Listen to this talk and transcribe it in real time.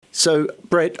So,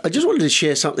 Brett, I just wanted to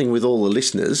share something with all the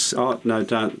listeners. Oh, no,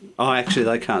 don't. Oh, actually,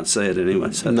 they can't see it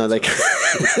anyway. So no, they can't.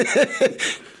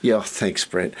 Yeah, thanks,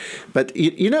 Brett. But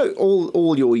you know,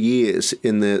 all your years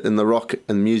in the rock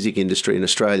and music industry in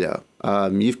Australia,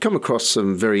 you've come across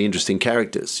some very interesting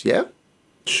characters, yeah?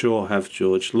 Sure have,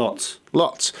 George. Lots.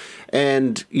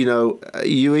 And, you know,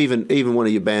 you even one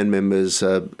of your band members,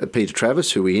 Peter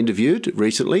Travis, who we interviewed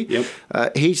recently,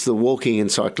 Yep. He's the walking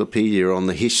encyclopedia on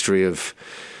the history of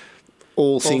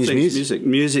all things music.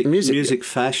 Music,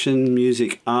 fashion,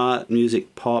 music, art,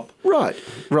 music, pop. Right.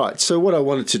 So what I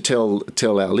wanted to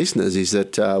tell our listeners is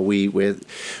that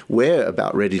we're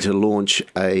about ready to launch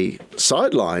a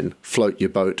sideline Float Your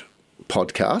Boat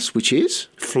podcast, which is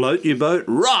Float Your Boat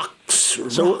rocks.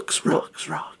 So what's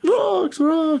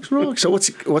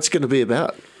going to be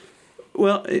about?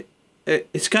 Well,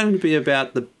 it's going to be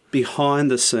about the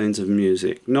behind the scenes of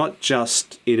music, not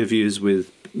just interviews with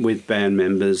band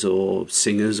members or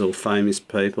singers or famous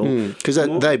people. Because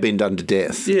they've been done to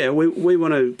death. Yeah, we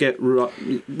want to get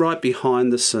right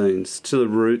behind the scenes, to the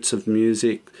roots of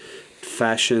music,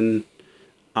 fashion,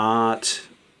 art,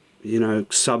 you know,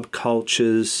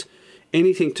 subcultures,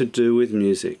 anything to do with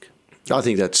music. I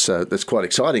think that's quite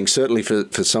exciting, certainly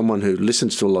for someone who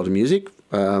listens to a lot of music,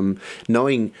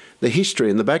 knowing the history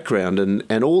and the background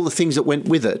and all the things that went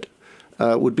with it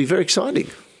would be very exciting.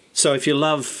 So if you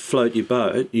love Float Your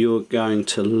Boat, you're going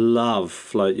to love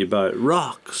Float Your Boat.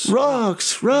 Rocks.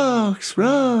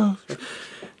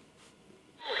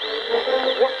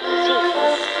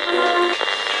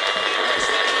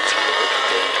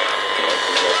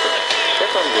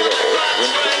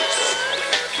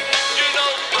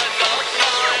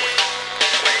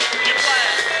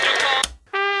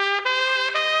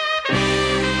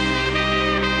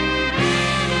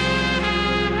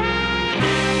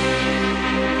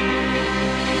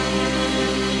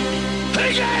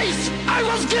 I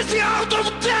was getting out of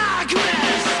darkness.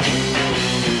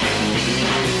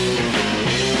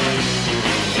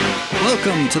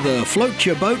 Welcome to the Float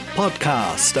Your Boat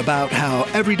podcast, about how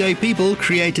everyday people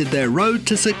created their road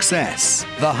to success.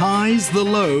 The highs, the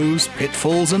lows,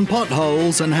 pitfalls and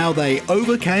potholes, and how they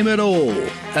overcame it all.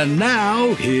 And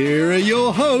now, here are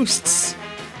your hosts.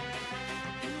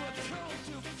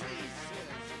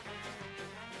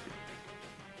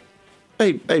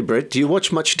 Hey, Brett, do you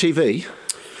watch much TV?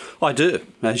 I do,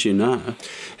 as you know.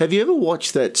 Have you ever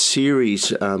watched that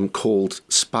series called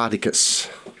Spartacus?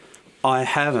 I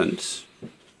haven't.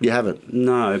 You haven't?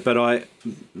 No, but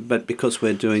because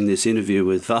we're doing this interview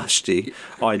with Vashti,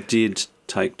 I did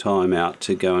take time out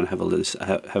to go and have a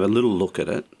little look at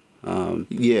it.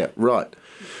 Yeah, right.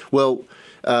 Well,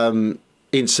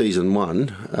 in season 1,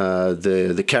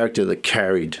 the character that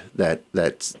carried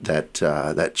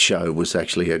that show was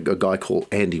actually a guy called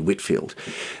Andy Whitfield,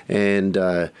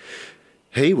 and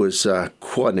he was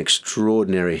quite an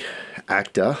extraordinary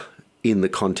actor in the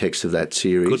context of that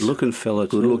series. Good-looking fella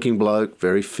too. Good-looking bloke,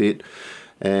 very fit,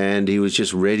 and he was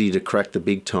just ready to crack the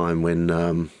big time when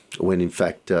in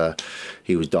fact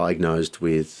he was diagnosed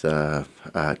with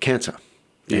cancer,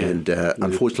 and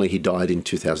unfortunately he died in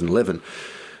 2011.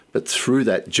 But through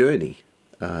that journey,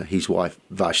 his wife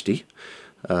Vashti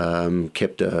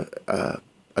kept a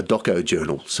doco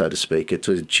journal, so to speak.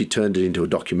 She turned it into a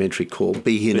documentary called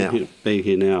Be Here Now. Be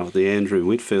Here Now, the Andrew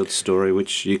Whitfield story,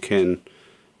 which you can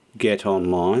get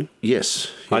online.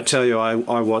 Yes. I tell you,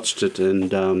 I watched it,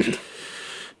 and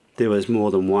there was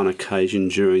more than one occasion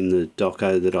during the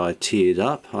doco that I teared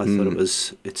up. I thought it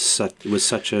was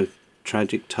such a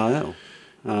tragic tale.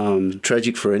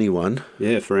 Tragic for anyone.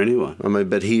 Yeah, for anyone. I mean,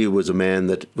 but here was a man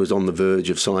that was on the verge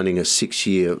of signing a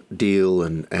 6-year deal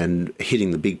and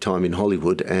hitting the big time in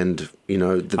Hollywood, and you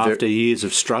know, after years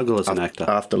of struggle as an actor.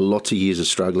 After lots of years of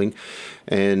struggling,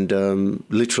 and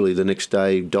literally the next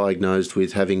day diagnosed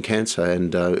with having cancer,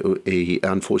 and he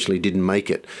unfortunately didn't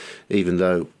make it, even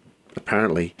though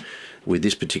apparently with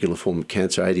this particular form of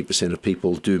cancer, 80% of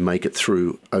people do make it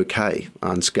through okay,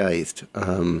 unscathed.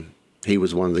 He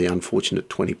was one of the unfortunate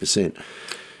 20%,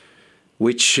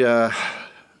 which I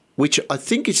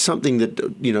think is something that,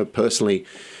 you know, personally,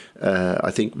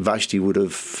 I think Vashti would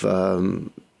have,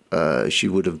 she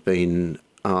would have been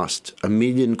asked a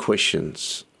million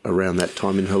questions around that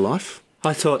time in her life.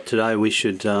 I thought today we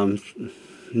should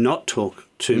not talk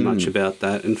too much about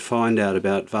that and find out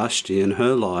about Vashti and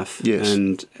her life,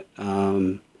 and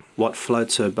what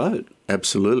floats her boat.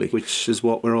 Absolutely. Which is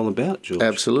what we're all about, George.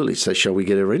 Absolutely. So shall we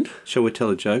get her in? Shall we tell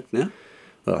a joke now?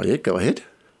 Oh, yeah, go ahead.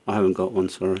 I haven't got one,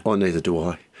 sorry. Oh, neither do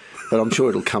I. But I'm sure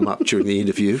it'll come up during the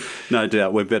interview. No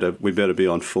doubt. We better be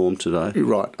on form today.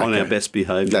 Right. On our best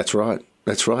behaviour. That's right.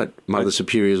 That's right. Mother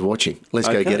Superior's watching. Let's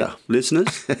go get her.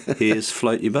 Listeners, here's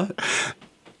Float Your Boat.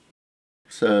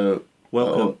 So,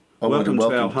 Welcome. I want to Welcome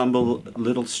to our humble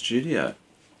little studio.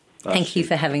 Thank you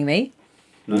for having me.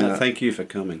 No, thank you for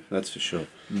coming, that's for sure.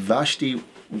 Vashti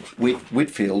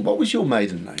Whitfield. What was your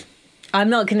maiden name? I'm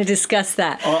not going to discuss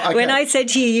that. Oh, okay. When I said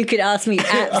to you, you could ask me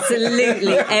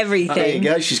absolutely everything. There you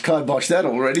go. She's kiboshed that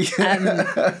already.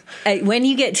 When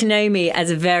you get to know me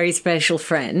as a very special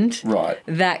friend, Right.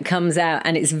 that comes out,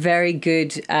 and it's very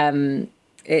good.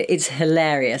 It's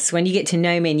hilarious. When you get to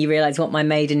know me and you realise what my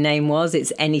maiden name was,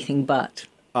 it's anything but.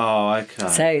 Oh, okay.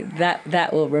 So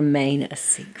that will remain a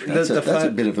secret. That's a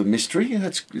bit of a mystery.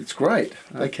 It's great.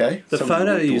 Okay. The Something photo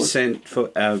to look you towards. sent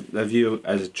of you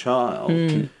as a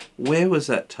child, where was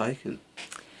that taken?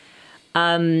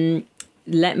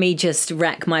 Let me just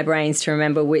rack my brains to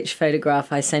remember which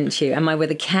photograph I sent you. Am I with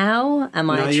a cow? Am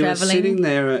I travelling? You were sitting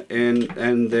there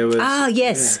and there was... Ah,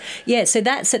 yes. Yeah, so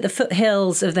that's at the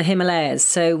foothills of the Himalayas.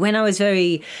 So when I was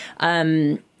very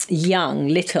young,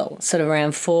 little, sort of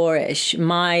around 4-ish,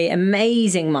 my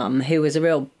amazing mum, who was a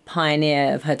real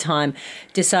pioneer of her time,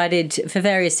 decided for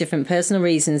various different personal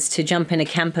reasons to jump in a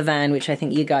camper van, which I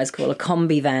think you guys call a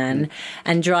combi van,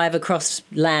 and drive across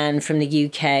land from the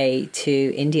UK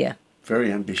to India.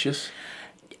 Very ambitious.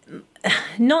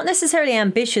 Not necessarily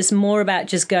ambitious, more about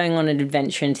just going on an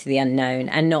adventure into the unknown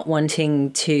and not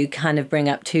wanting to kind of bring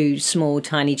up 2 small,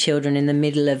 tiny children in the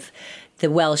middle of the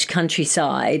Welsh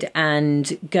countryside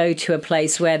and go to a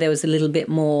place where there was a little bit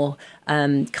more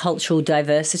cultural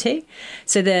diversity.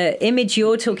 So the image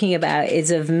you're talking about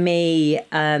is of me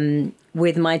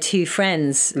with my 2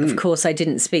 friends. Of course, I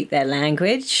didn't speak their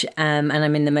language, and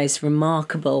I'm in the most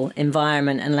remarkable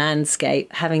environment and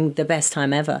landscape, having the best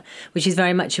time ever, which is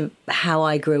very much how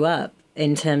I grew up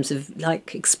in terms of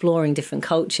like exploring different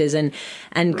cultures and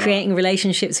creating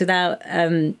relationships without,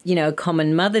 a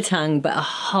common mother tongue, but a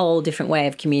whole different way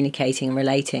of communicating and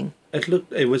relating.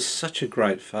 It was such a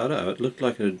great photo. It looked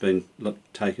like it had been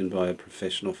taken by a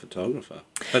professional photographer.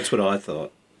 That's what I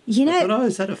thought. You know, I thought,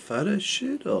 is that a photo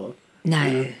shoot or...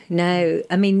 No.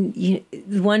 I mean,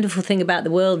 the wonderful thing about the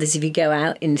world is if you go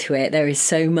out into it, there is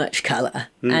so much colour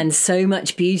and so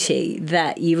much beauty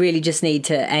that you really just need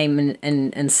to aim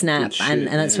and snap, and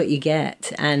that's what you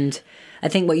get. And I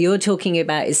think what you're talking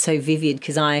about is so vivid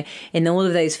because in all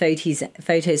of those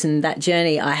photos and that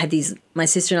journey, my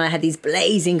sister and I had these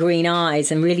blazing green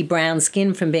eyes and really brown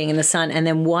skin from being in the sun, and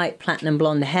then white platinum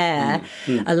blonde hair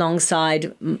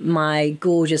alongside my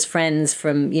gorgeous friends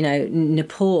from,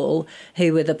 Nepal,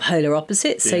 who were the polar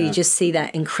opposites. So you just see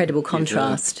that incredible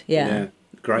contrast. Yeah.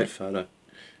 Great photo.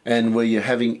 And were you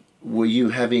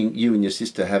and your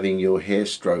sister having your hair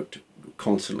stroked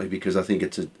constantly, because I think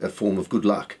it's a form of good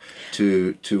luck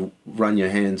to run your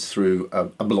hands through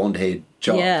a blonde-haired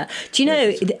child. Yeah. Do you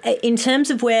know, in terms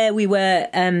of where we were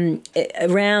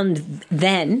around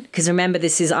then, because remember,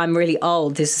 I'm really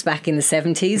old. This is back in the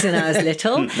 70s when I was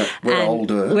little. We're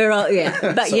older. We're old,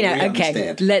 yeah. But, So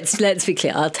okay, let's be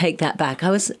clear. I'll take that back. I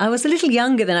was a little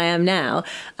younger than I am now.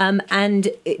 And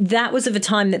that was of a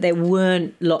time that there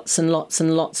weren't lots and lots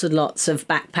and lots and lots of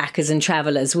backpackers and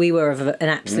travellers. We were of an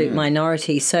absolute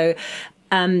minority. So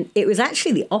it was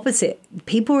actually the opposite.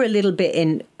 People were a little bit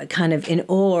in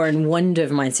awe and wonder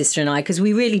of my sister and I, because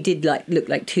we really did look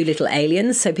like 2 little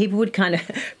aliens. So people would kind of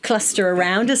cluster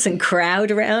around us and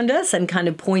crowd around us and kind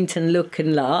of point and look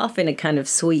and laugh in a kind of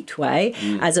sweet way,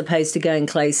 as opposed to going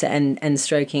closer and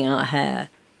stroking our hair.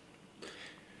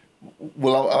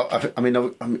 Well,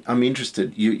 I'm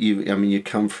interested. You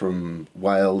come from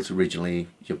Wales originally.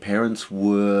 Your parents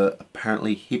were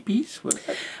apparently hippies. Were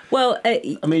they? Well,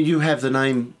 you have the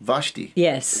name Vashti.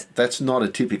 yes. That's not a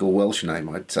typical Welsh name,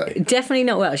 I'd say. Definitely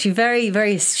not Welsh. You're very,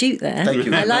 very astute there. Thank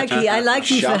you. I like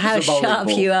you for Sharp how as a bowling sharp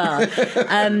ball. you are.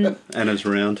 And it's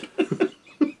round.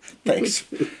 Thanks.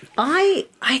 I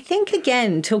think,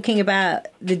 again, talking about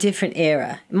the different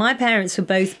era, my parents were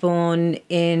both born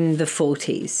in the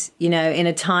 40s, in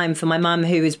a time for my mum,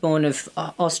 who was born of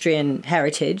Austrian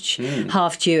heritage,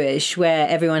 half Jewish, where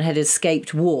everyone had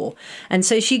escaped war. And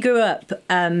so she grew up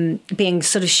being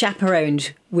sort of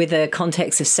chaperoned with a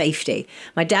context of safety.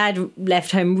 My dad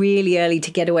left home really early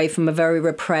to get away from a very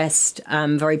repressed,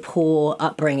 very poor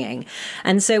upbringing.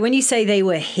 And so when you say they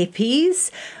were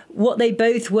hippies, what they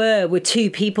both were 2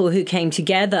 people who came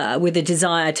together with a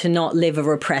desire to not live a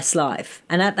repressed life.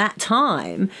 And at that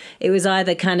time, it was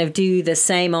either kind of do the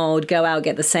same old, go out,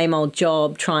 get the same old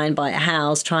job, try and buy a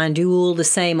house, try and do all the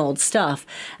same old stuff.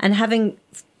 And having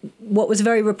what was a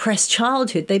very repressed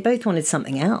childhood, they both wanted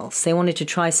something else. They wanted to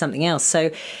try something else.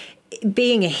 So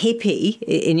being a hippie,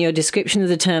 in your description of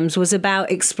the terms, was about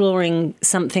exploring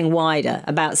something wider,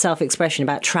 about self-expression,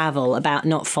 about travel, about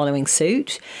not following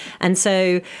suit. And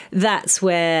so that's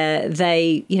where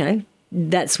they,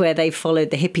 that's where they followed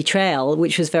the hippie trail,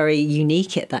 which was very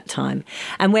unique at that time.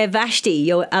 And where Vashti,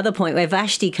 your other point, where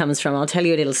Vashti comes from, I'll tell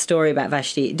you a little story about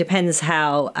Vashti. It depends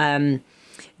how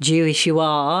Jewish you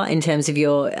are in terms of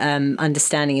your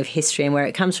understanding of history and where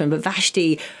it comes from. But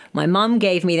Vashti, my mum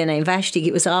gave me the name Vashti.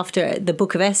 It was after the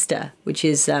Book of Esther, which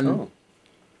is...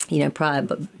 prior,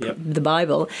 but the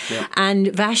Bible. Yep. And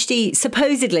Vashti,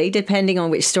 supposedly, depending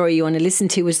on which story you want to listen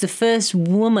to, was the first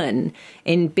woman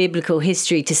in biblical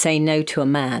history to say no to a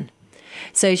man.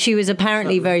 So she was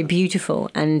apparently very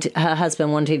beautiful, and her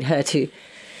husband wanted her to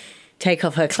take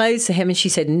off her clothes for him, and she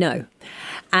said no.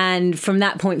 And from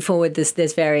that point forward,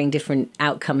 there's varying different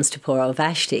outcomes to poor old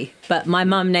Vashti. But my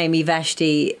mum named me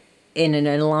Vashti in an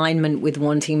alignment with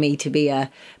wanting me to be a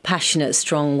passionate,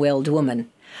 strong-willed woman.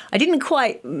 I didn't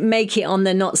quite make it on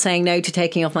the not saying no to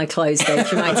taking off my clothes stage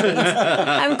through my teens.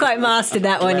 I haven't quite mastered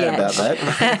that one yet. About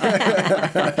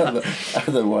that.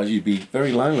 Otherwise, you'd be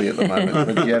very lonely at the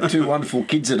moment. But you have two wonderful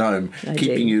kids at home,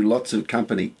 keeping you lots of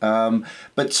company.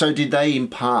 But so did they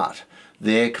impart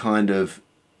their kind of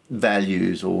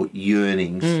values or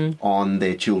yearnings on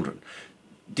their children?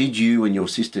 Did you and your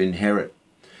sister inherit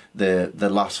the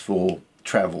lust for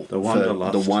travel? The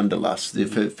wanderlust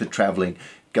for travelling,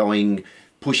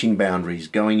 pushing boundaries,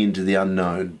 going into the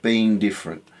unknown, being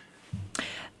different?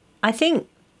 I think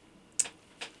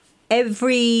I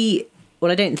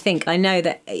know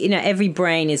that, every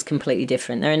brain is completely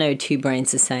different. There are no two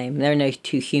brains the same. There are no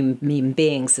two human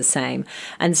beings the same.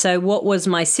 And so what was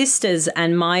my sister's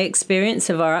and my experience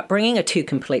of our upbringing are two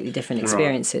completely different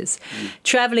experiences. Right.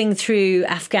 Traveling through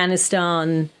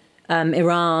Afghanistan,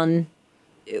 Iran,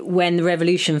 when the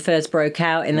revolution first broke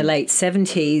out in the late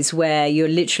 70s, where you're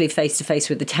literally face to face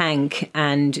with the tank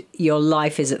and your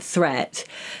life is at threat,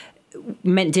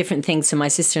 meant different things to my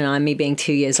sister and I, me being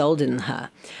 2 years older than her.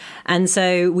 And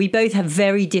so we both have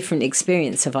very different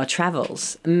experience of our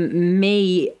travels.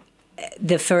 Me,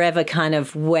 the forever kind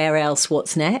of where else,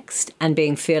 what's next, and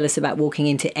being fearless about walking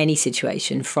into any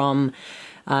situation, from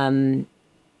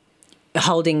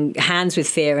holding hands with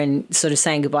fear and sort of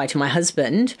saying goodbye to my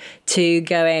husband, to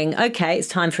going, okay, it's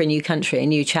time for a new country, a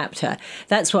new chapter.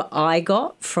 That's what I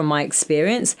got from my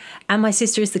experience. And my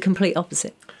sister is the complete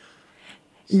opposite.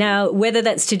 Now, whether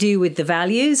that's to do with the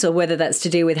values or whether that's to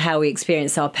do with how we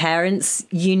experience our parents'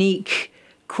 unique,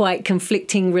 quite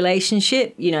conflicting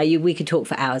relationship, we could talk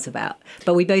for hours about.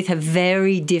 But we both have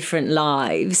very different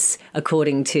lives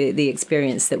according to the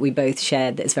experience that we both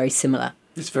shared that's very similar.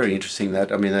 It's very interesting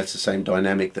that's the same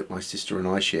dynamic that my sister and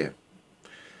I share.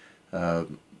 The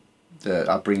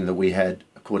upbringing that we had,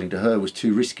 according to her, was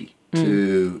too risky,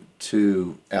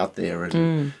 too out there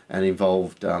and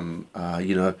involved,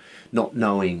 not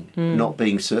knowing, not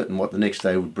being certain what the next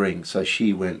day would bring. So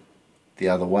she went the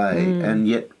other way, and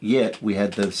yet we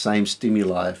had the same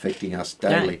stimuli affecting us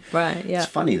daily. Right, yeah. It's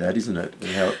funny that, isn't it, and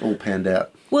how it all panned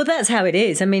out. Well, that's how it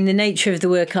is. The nature of the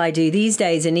work I do these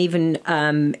days, and even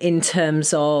in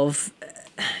terms of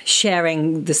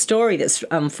sharing the story that's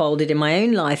unfolded in my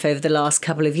own life over the last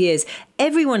couple of years,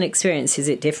 everyone experiences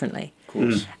it differently. Of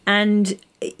course. And,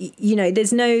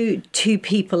 there's no two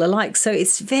people alike. So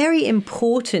it's very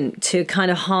important to kind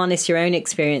of harness your own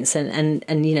experience and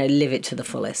live it to the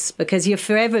fullest, because you're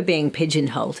forever being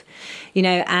pigeonholed,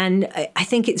 and I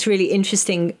think it's really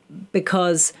interesting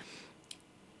because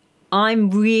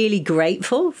I'm really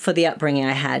grateful for the upbringing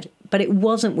I had, but it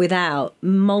wasn't without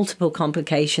multiple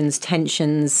complications,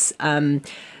 tensions,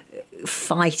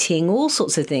 fighting, all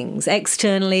sorts of things,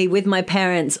 externally, with my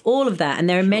parents, all of that. And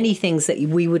there are many things that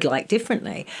we would like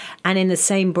differently. And in the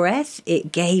same breath,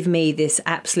 it gave me this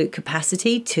absolute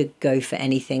capacity to go for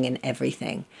anything and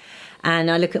everything. And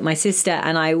I look at my sister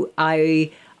and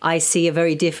I see a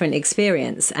very different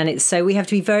experience. And so we have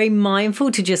to be very mindful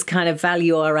to just kind of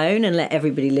value our own and let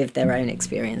everybody live their own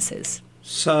experiences.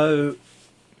 So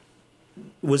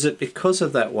was it because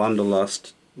of that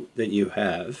wanderlust that you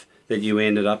have that you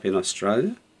ended up in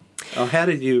Australia? Or how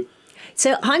did you...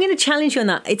 So I'm going to challenge you on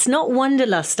that. It's not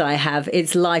wanderlust I have,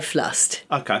 it's life lust.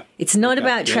 Okay. It's not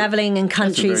about travelling and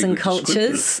countries and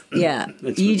cultures. Yeah.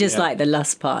 You just like the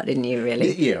lust part, didn't you,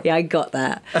 really? Yeah, I got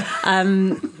that.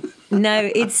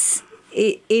 No, it's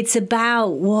about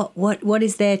what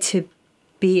is there to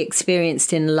be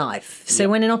experienced in life. So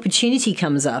when an opportunity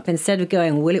comes up, instead of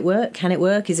going, will it work? Can it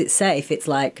work? Is it safe? It's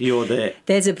like you're there.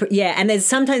 And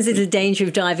sometimes there's a danger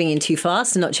of diving in too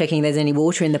fast and not checking there's any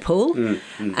water in the pool,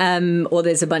 or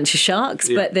there's a bunch of sharks.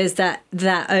 Yeah. But there's that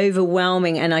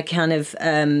overwhelming, and I kind of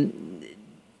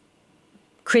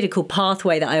critical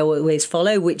pathway that I always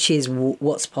follow, which is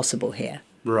what's possible here.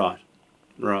 Right.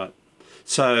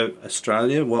 So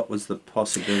Australia, what was the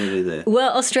possibility there?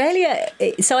 Well, Australia,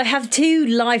 so I have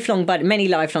many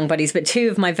lifelong buddies, but two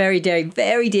of my very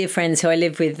dear friends who I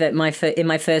lived with in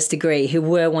my first degree, who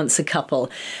were once a couple.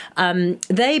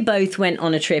 They both went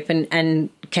on a trip and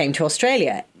came to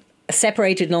Australia,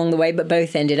 separated along the way, but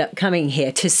both ended up coming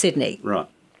here to Sydney. Right.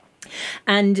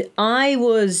 And I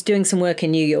was doing some work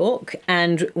in New York,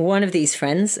 and one of these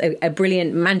friends, a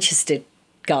brilliant Manchester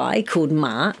guy called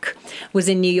Mark, was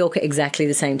in New York at exactly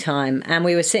the same time. And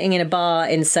we were sitting in a bar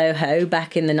in Soho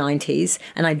back in the 90s,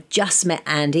 and I just met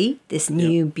Andy, this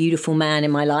new beautiful man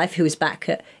in my life who was back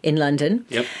in London.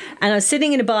 Yep. And I was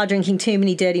sitting in a bar drinking too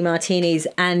many dirty martinis,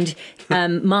 and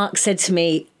Mark said to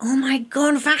me, "Oh my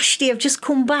God, Vashti, I've just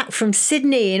come back from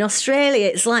Sydney in Australia.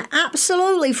 It's like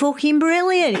absolutely fucking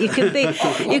brilliant. You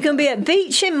can be at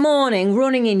beach in morning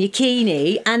running in your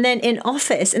bikini, and then in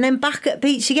office, and then back at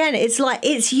beach again. It's like,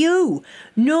 it's you.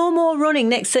 No more running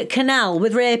next to the canal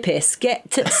with rapists. Get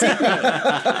to Sydney."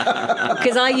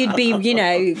 Because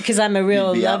because I'm a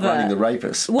real You'd be lover. outrunning the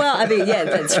rapists. Well, I mean, yeah,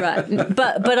 that's right.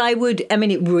 But I would. I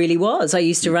mean, it really was. I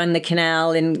used to run the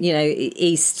canal in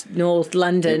East North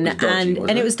London, It was dodgy, wasn't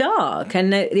and it it? was dark,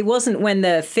 and it wasn't when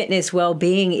the fitness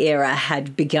well-being era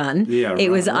had begun. Yeah, it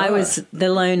was. right. I was the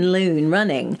lone loon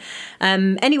running.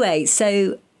 Anyway,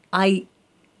 so I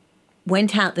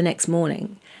went out the next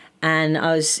morning. And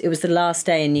it was the last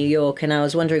day in New York, and I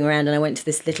was wandering around, and I went to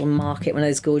this little market, one of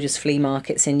those gorgeous flea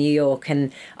markets in New York,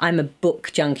 and I'm a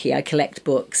book junkie. I collect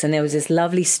books, and there was this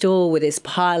lovely stall with this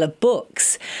pile of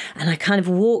books, and I kind of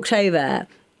walked over,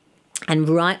 and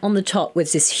right on the top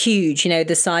was this huge,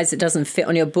 the size that doesn't fit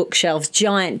on your bookshelves,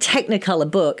 giant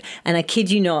Technicolor book, and I kid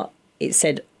you not, it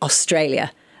said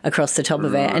Australia across the top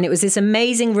of it. And it was this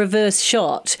amazing reverse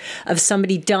shot of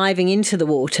somebody diving into the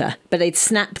water, but they'd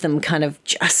snapped them kind of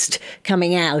just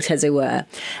coming out, as it were.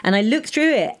 And I looked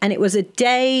through it, and it was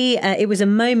it was a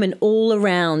moment all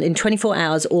around, in 24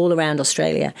 hours, all around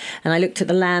Australia. And I looked at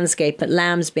the landscape, at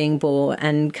lambs being born,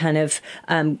 and kind of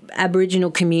Aboriginal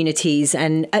communities,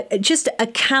 and just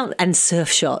and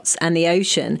surf shots, and the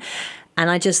ocean. And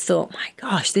I just thought, my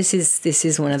gosh, this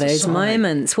is one of those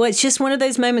moments. Well, it's just one of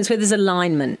those moments where there's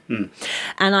alignment.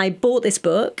 And I bought this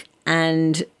book,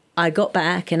 and I got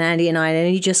back, and Andy and I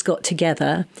only just got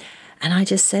together, and I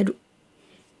just said,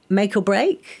 make or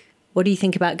break. What do you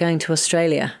think about going to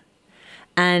Australia?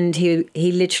 And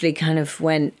he literally kind of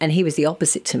went, and he was the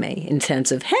opposite to me in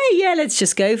terms of, hey, yeah, let's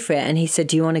just go for it. And he said,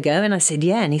 do you want to go? And I said,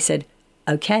 yeah. And he said,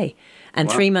 okay. And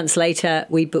 3 months later,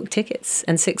 we booked tickets.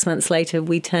 And 6 months later,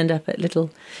 we turned up at little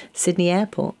Sydney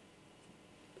Airport.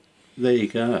 There you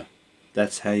go.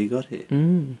 That's how you got here.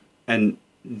 And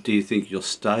do you think you'll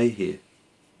stay here?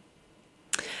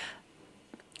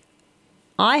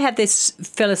 I have this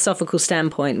philosophical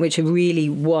standpoint, which a really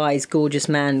wise, gorgeous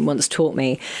man once taught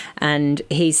me. And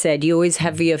he said, you always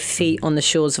have your feet on the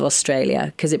shores of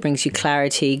Australia because it brings you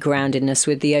clarity, groundedness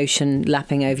with the ocean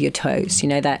lapping over your toes. You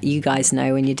know that, you guys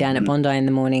know when you're down at Bondi in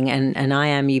the morning,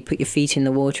 and you put your feet in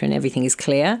the water and everything is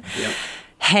clear. Yep.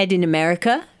 Head in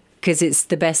America, because it's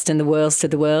the best and the worst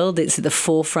of the world. It's at the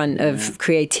forefront of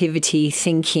creativity,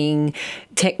 thinking,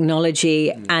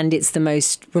 technology, and it's the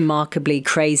most remarkably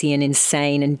crazy and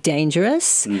insane and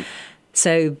dangerous.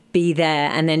 So be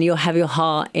there, and then you'll have your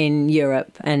heart in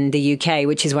Europe and the UK,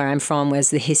 which is where I'm from, where's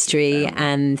the history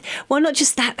and, well, not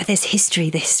just that, but there's history,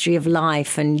 the history of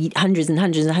life and hundreds and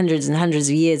hundreds and hundreds and hundreds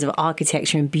of years of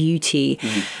architecture and beauty.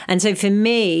 And so for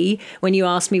me, when you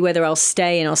ask me whether I'll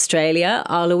stay in Australia,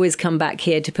 I'll always come back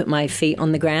here to put my feet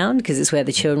on the ground because it's where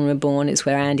the children were born. It's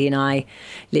where Andy and I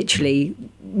literally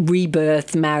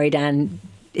rebirthed, married, and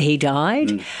he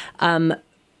died.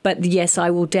 But yes, I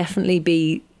will definitely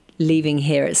be leaving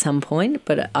here at some point,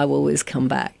 but I will always come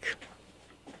back.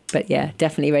 But yeah,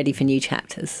 definitely ready for new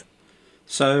chapters.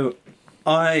 So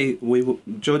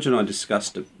George and I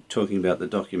discussed talking about the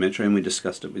documentary, and we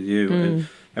discussed it with you,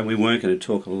 and we weren't going to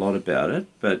talk a lot about it,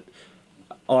 but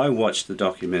I watched the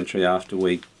documentary after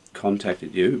we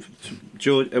contacted you.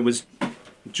 It was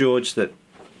George that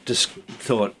just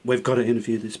thought, we've got to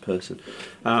interview this person.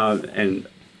 And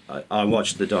I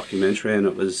watched the documentary, and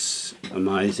it was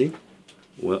amazing.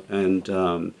 Well,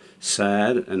 and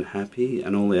sad and happy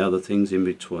and all the other things in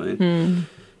between.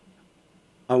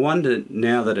 I wonder,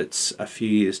 now that it's a few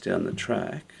years down the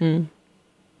track,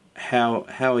 how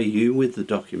are you with the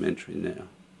documentary now?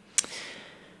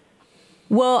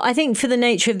 Well, I think for the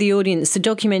nature of the audience, the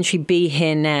documentary Be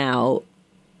Here Now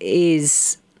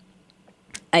is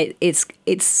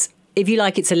it's if you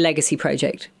like, it's a legacy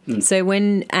project. So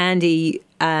when Andy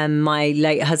my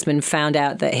late husband found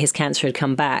out that his cancer had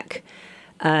come back,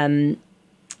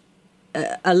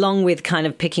 along with kind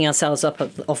of picking ourselves up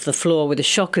off the floor with the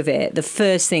shock of it, the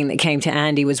first thing that came to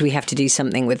Andy was, we have to do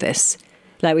something with this.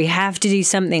 Like, we have to do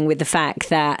something with the fact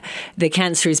that the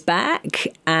cancer is back,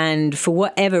 and for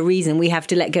whatever reason, we have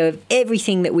to let go of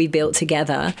everything that we built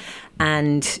together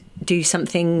and do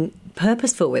something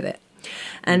purposeful with it.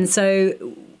 And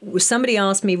so somebody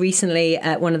asked me recently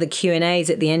at one of the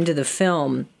Q&As at the end of the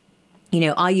film,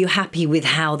 are you happy with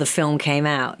how the film came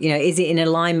out? Is it in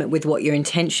alignment with what your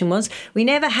intention was? We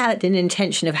never had an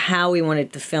intention of how we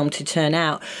wanted the film to turn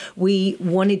out. We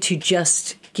wanted to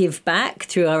just give back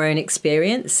through our own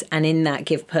experience, and in that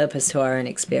give purpose to our own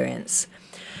experience.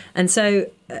 And so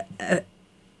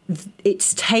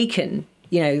it's taken,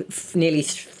 nearly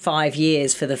 5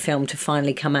 years for the film to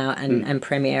finally come out and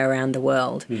premiere around the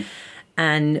world.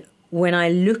 And when I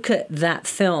look at that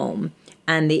film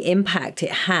and the impact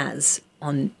it has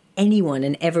on anyone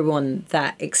and everyone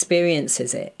that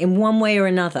experiences it in one way or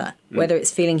another, whether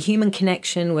it's feeling human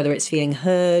connection, whether it's feeling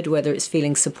heard, whether it's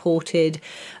feeling supported,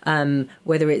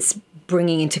 whether it's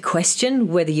bringing into question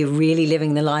whether you're really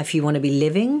living the life you want to be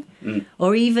living,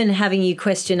 or even having you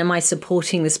question, am I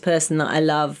supporting this person that I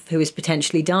love who is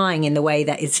potentially dying in the way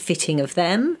that is fitting of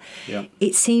them? Yeah.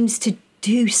 It seems to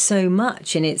do so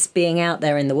much in its being out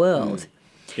there in the world.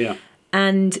 Yeah.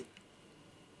 And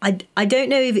I don't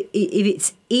know if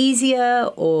it's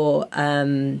easier or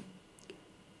I've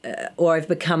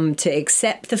become to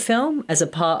accept the film as a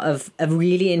part of a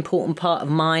really important part of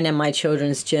mine and my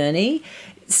children's journey.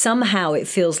 Somehow it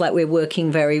feels like we're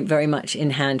working very, very much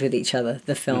in hand with each other,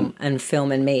 the film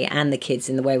and me and the kids,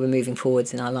 in the way we're moving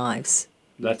forwards in our lives.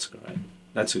 That's great.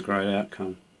 That's a great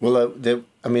outcome. Well,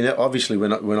 obviously,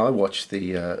 when I watched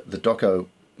the doco,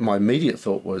 my immediate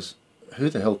thought was, who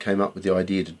the hell came up with the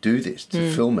idea to do this,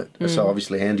 to film it? So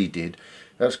obviously Andy did.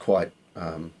 That was quite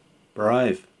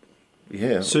brave.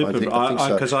 Yeah, Super. I think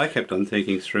so. Because I kept on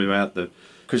thinking throughout the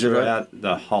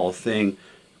whole thing,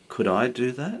 could I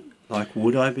do that? Like,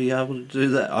 would I be able to do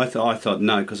that? I thought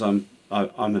no, because I'm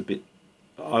a bit.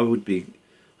 I would be.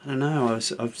 I don't know. I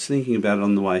was thinking about it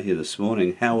on the way here this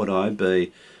morning. How would I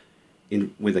be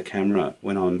with a camera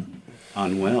when I'm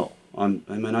unwell?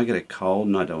 I get a cold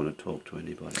and I don't want to talk to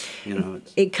anybody.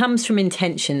 It comes from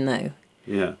intention, though.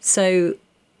 Yeah. So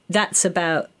that's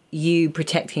about you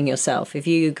protecting yourself. If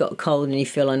you got a cold and you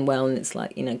feel unwell and it's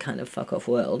like, kind of fuck off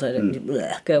world,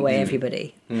 go away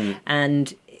everybody.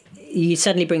 And you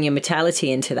suddenly bring your mortality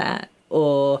into that,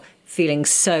 or feeling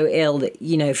so ill that,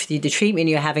 for the treatment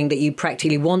you're having, that you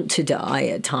practically want to die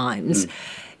at times.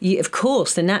 Of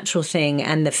course, the natural thing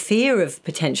and the fear of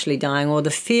potentially dying, or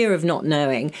the fear of not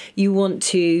knowing, you want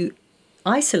to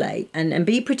isolate and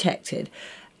be protected.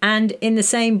 And in the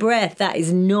same breath, that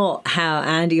is not how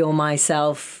Andy or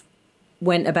myself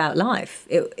went about life.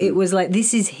 It was like,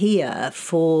 this is here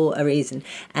for a reason.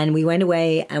 And we went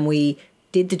away and we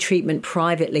did the treatment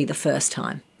privately the first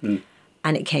time,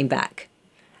 and it came back.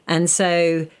 And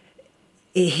so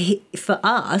for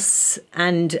us,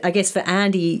 and I guess for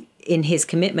Andy in his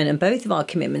commitment, and both of our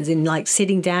commitments in like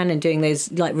sitting down and doing those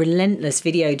like relentless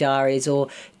video diaries, or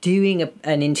doing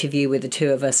an interview with the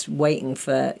two of us waiting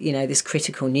for, this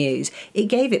critical news, it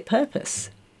gave it purpose.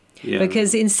 Yeah.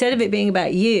 Because instead of it being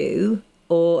about you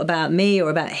or about me or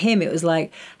about him, it was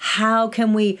like, how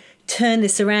can we turn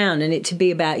this around and it to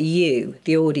be about you,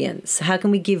 the audience? How can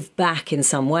we give back in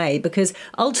some way? Because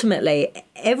ultimately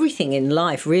everything in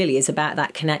life really is about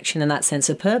that connection and that sense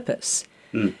of purpose.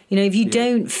 If you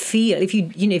don't feel, if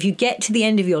you get to the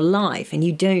end of your life and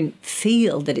you don't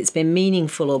feel that it's been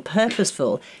meaningful or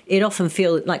purposeful, it often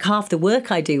feels like half the work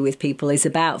I do with people is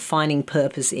about finding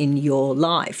purpose in your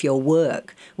life, your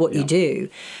work, what you do.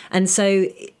 And so,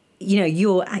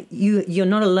 you're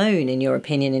not alone in your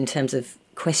opinion in terms of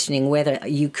questioning whether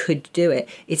you could do it.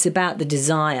 It's about the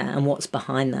desire and what's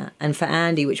behind that. And for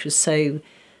Andy, which was so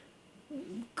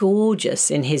gorgeous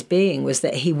in his being, was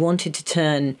that he wanted to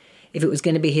turn, if it was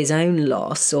going to be his own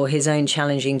loss or his own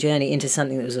challenging journey, into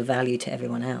something that was of value to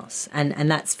everyone else.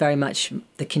 And that's very much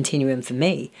the continuum for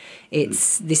me.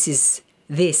 It's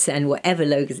this and whatever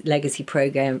legacy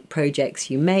projects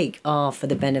you make are for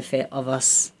the benefit of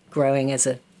us growing as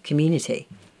a community.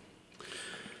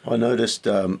 I noticed,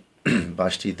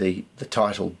 Bashti, the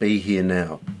title "Be Here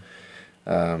Now."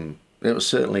 It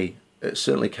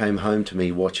certainly came home to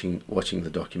me watching the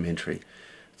documentary.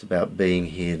 It's about being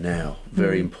here now.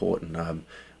 Very important.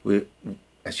 We,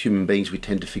 as human beings, we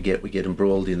tend to forget. We get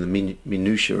embroiled in the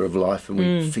minutiae of life, and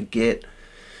we forget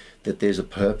that there's a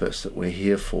purpose that we're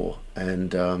here for.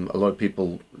 And a lot of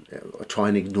people try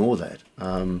and ignore that.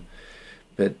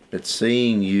 But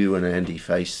seeing you and Andy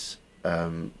face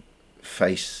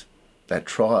that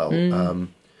trial,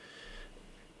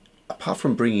 apart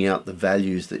from bringing out the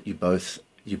values that you both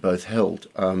held,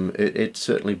 it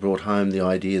certainly brought home the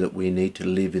idea that we need to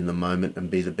live in the moment and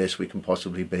be the best we can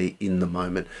possibly be in the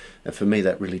moment. And for me,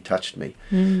 that really touched me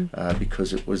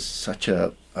because it was such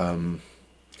a,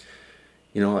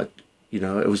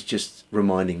 it was just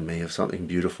reminding me of something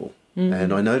beautiful.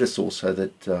 And I noticed also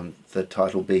that the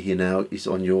title "Be Here Now" is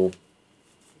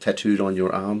tattooed on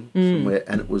your arm somewhere,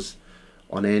 and it was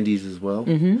on Andy's as well.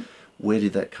 Where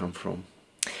did that come from?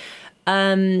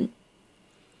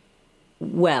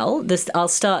 Well, I'll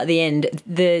start at the end.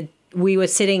 We were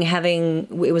sitting it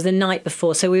was the night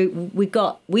before, so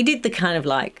we did the kind of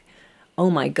like, oh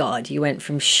my God, you went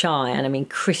from shy, and I mean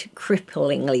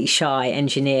cripplingly shy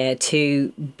engineer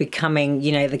to becoming,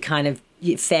 the kind of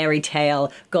fairy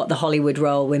tale, got the Hollywood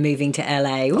role, we're moving to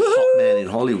LA. Hot man in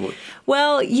Hollywood.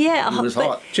 Well, yeah. He was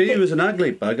hot. Gee, he was an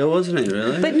ugly bugger, wasn't he,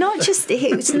 really? But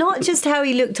it's not just how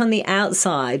he looked on the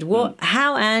outside.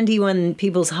 How Andy won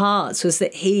people's hearts was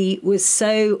that he was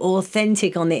so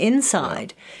authentic on the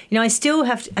inside. I still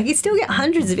get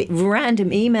hundreds of random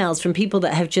emails from people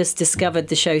that have just discovered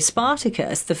the show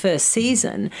Spartacus, the first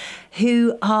season,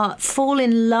 who fall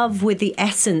in love with the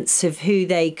essence of who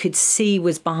they could see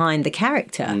was behind the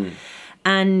character.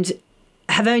 And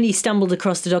have only stumbled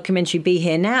across the documentary Be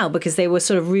Here Now because they were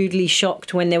sort of rudely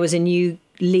shocked when there was a new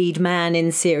lead man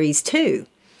in series 2.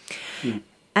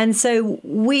 And so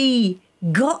we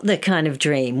got the kind of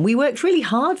dream. We worked really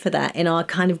hard for that in our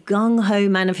kind of gung-ho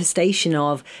manifestation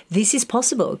of this is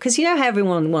possible. Because you know how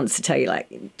everyone wants to tell you, like,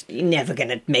 you're never going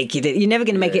to make it. You're never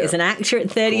going to make it as an actor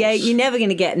at 38. You're never going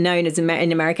to get known as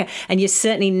in America. And you're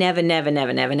certainly never. And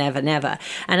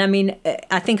I mean,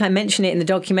 I think I mentioned it in the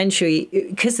documentary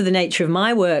because of the nature of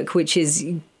my work, which is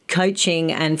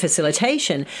coaching and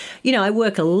facilitation. I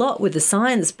work a lot with the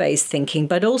science-based thinking,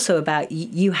 but also about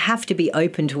you have to be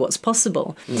open to what's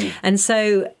possible. And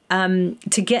so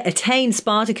to attain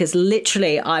Spartacus,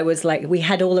 literally, I was like, we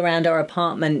had all around our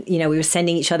apartment, we were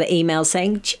sending each other emails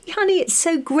saying, gee, honey, it's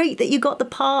so great that you got the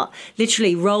part.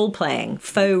 Literally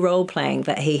faux role-playing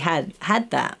that he had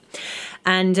that.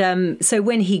 And so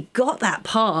when he got that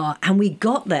part and we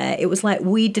got there, it was like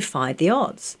we defied the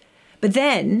odds. But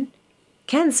then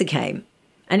cancer came,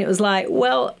 and it was like,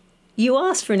 well, you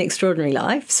asked for an extraordinary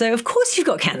life, so of course you've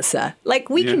got cancer. Like,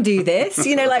 we can do this,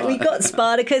 like we got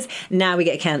Spartacus, now we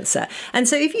get cancer. And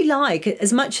so if you like,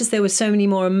 as much as there were so many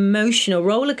more emotional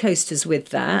roller coasters with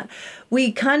that,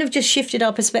 we kind of just shifted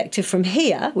our perspective from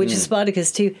here, which is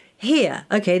Spartacus, to here.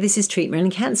 Okay, this is treatment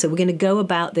and cancer. We're going to go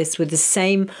about this with the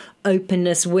same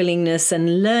openness, willingness,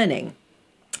 and learning.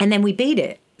 And then we beat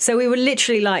it. So we were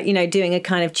literally like, doing a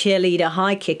kind of cheerleader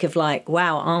high kick of like,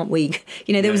 wow, aren't we?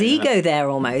 There was ego there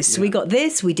almost. So we got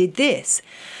this, we did this.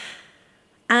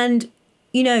 And,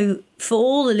 for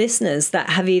all the listeners that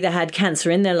have either had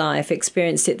cancer in their life,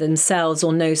 experienced it themselves,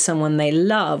 or know someone they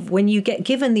love, when you get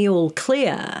given the all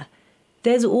clear,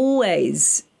 there's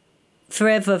always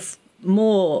forever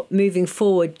more moving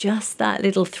forward, just that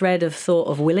little thread of thought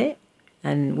of will it?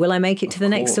 And will I make it to the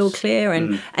next all clear?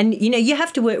 And you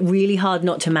have to work really hard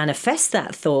not to manifest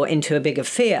that thought into a bigger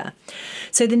fear.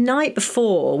 So the night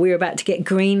before we were about to get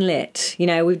greenlit,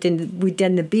 we'd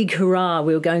done the big hurrah.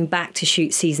 We were going back to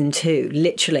shoot season 2,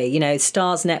 literally.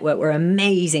 Starz Network were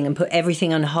amazing and put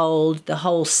everything on hold. The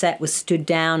whole set was stood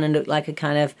down and looked like a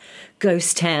kind of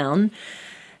ghost town.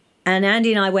 And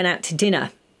Andy and I went out to dinner.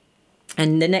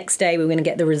 And the next day we were going to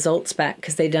get the results back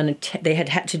because they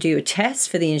had to do a test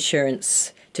for the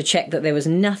insurance to check that there was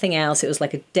nothing else. It was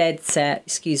like a dead set,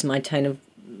 excuse my tone of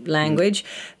language,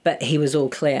 but he was all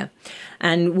clear.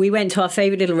 And we went to our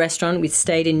favourite little restaurant. We'd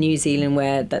stayed in New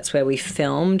Zealand, that's where we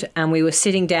filmed. And we were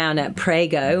sitting down at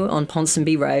Prego on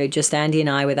Ponsonby Road, just Andy and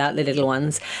I without the little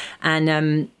ones.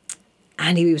 And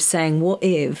Andy was saying, what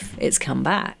if it's come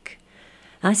back?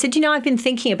 And I said, I've been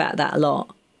thinking about that a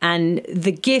lot. And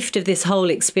the gift of this whole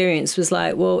experience was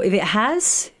like, well, if it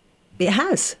has, it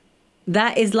has.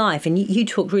 That is life. And you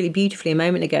talked really beautifully a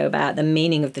moment ago about the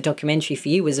meaning of the documentary for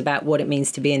you was about what it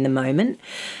means to be in the moment.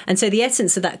 And so the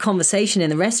essence of that conversation in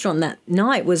the restaurant that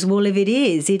night was, well, if it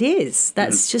is, it is.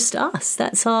 That's just us.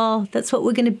 That's what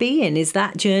we're going to be in, is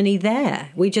that journey there.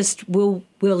 We'll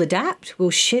adapt,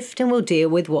 we'll shift, and we'll deal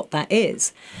with what that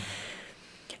is.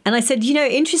 And I said,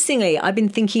 interestingly, I've been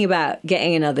thinking about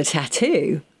getting another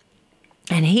tattoo.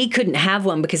 And he couldn't have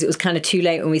one because it was kind of too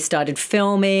late when we started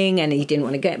filming, and he didn't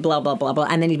want to get blah, blah, blah, blah.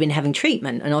 And then he'd been having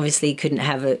treatment, and obviously he couldn't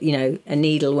have a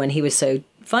needle when he was so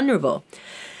vulnerable.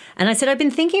 And I said, I've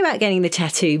been thinking about getting the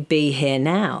tattoo Be Here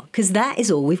Now, because that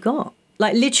is all we've got.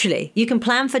 Like literally, you can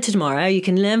plan for tomorrow, you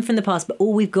can learn from the past, but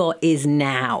all we've got is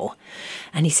now.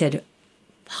 And he said,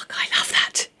 fuck, I love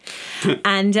that.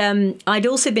 And I'd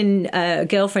also been, a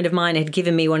girlfriend of mine had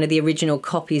given me one of the original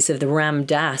copies of the Ram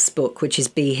Dass book, which is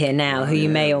Be Here Now, who you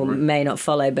may or may not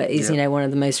follow, but is, one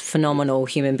of the most phenomenal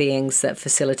human beings that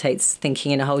facilitates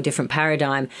thinking in a whole different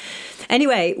paradigm.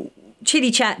 Anyway,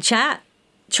 chitty chat,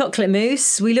 chocolate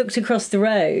mousse. We looked across the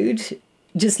road,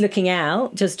 just looking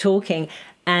out, just talking.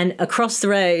 And across the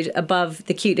road above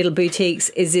the cute little boutiques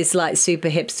is this like super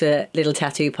hipster little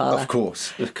tattoo parlor. Of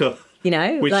course.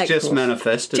 Which like, just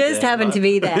manifested. Just happened to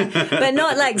be there, but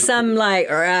not like some like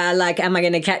am I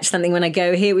going to catch something when I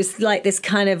go here? It was like this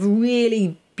kind of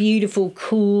really beautiful,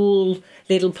 cool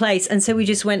little place, and so we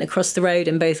just went across the road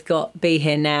and both got Be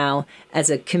Here Now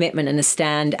as a commitment and a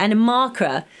stand and a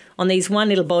marker on these one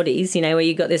little bodies, where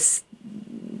you got this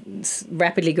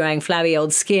rapidly growing flabby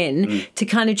old skin to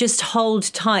kind of just hold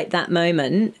tight that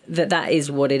moment that is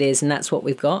what it is and that's what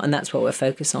we've got and that's what we're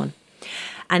focused on.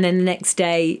 And then the next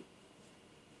day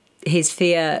his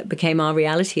fear became our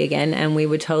reality again, and we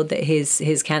were told that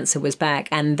his cancer was back,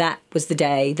 and that was the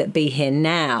day that Be Here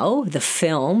Now, the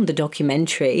film, the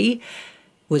documentary,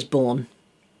 was born.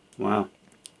 Wow.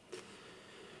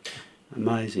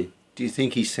 Amazing. Do you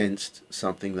think he sensed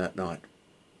something that night?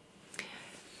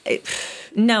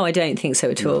 No, I don't think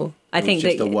so at all. I think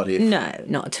just a what if. No,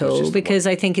 not at all. Because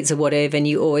I think it's a what if, and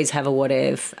you always have a what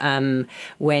if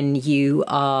when you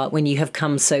have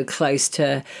come so close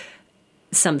to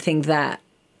something that,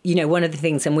 one of the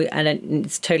things, and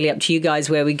it's totally up to you guys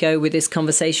where we go with this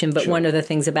conversation, but one of the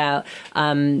things about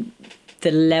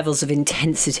the levels of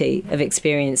intensity of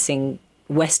experiencing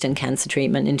Western cancer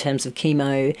treatment in terms of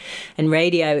chemo and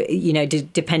radio,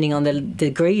 depending on the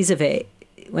degrees of it,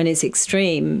 when it's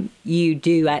extreme, you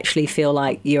do actually feel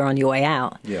like you're on your way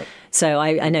out. Yeah. So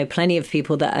I know plenty of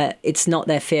people that it's not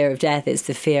their fear of death, it's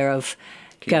the fear of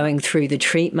going through the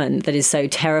treatment that is so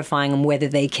terrifying and whether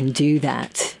they can do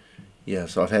that. Yeah,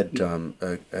 so I've had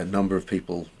a number of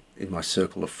people in my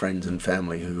circle of friends and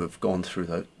family who have gone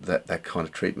through that kind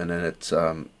of treatment, and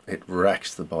it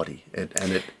racks the body,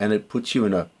 and it puts you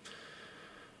in a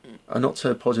not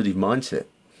so positive mindset.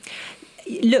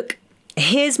 Look,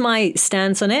 here's my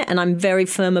stance on it, and I'm very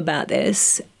firm about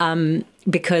this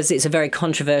because it's a very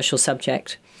controversial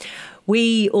subject.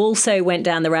 We also went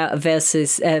down the route of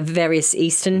various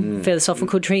Eastern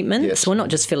philosophical treatments. Yes. Well, not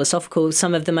just philosophical,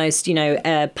 some of the most,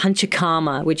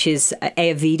 Panchakarma, which is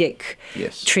Ayurvedic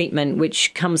treatment,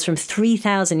 which comes from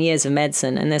 3,000 years of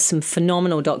medicine. And there's some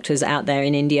phenomenal doctors out there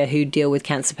in India who deal with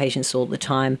cancer patients all the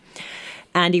time.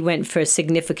 And he went for a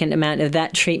significant amount of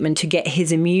that treatment to get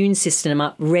his immune system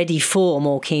up ready for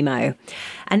more chemo.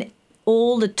 And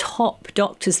all the top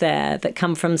doctors there that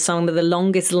come from some of the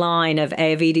longest line of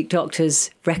Ayurvedic doctors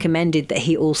recommended that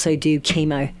he also do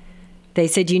chemo. They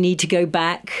said you need to go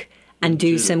back and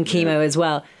do some chemo as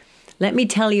well. Let me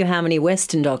tell you how many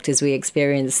Western doctors we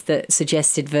experienced that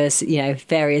suggested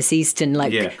various Eastern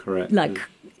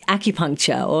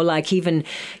acupuncture or like even,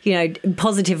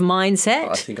 positive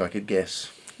mindset. I think I could guess.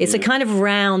 It's a kind of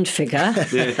round figure,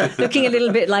 looking a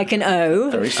little bit like an O.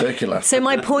 Very circular. So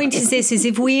my point is this, is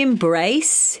if we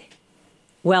embrace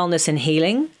wellness and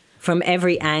healing from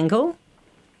every angle,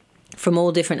 from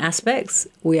all different aspects,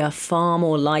 we are far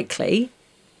more likely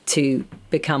to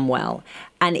become well.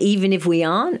 And even if we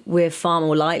aren't, we're far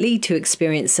more likely to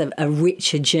experience a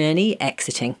richer journey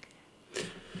exiting.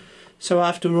 So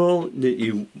after all that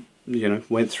you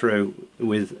went through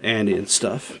with Andy and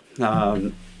stuff,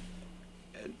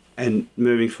 and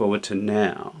moving forward to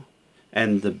now,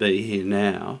 and the Be Here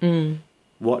Now,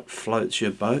 what floats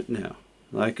your boat now?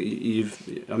 Like you've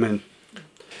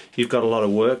got a lot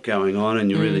of work going on, and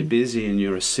you're really busy, and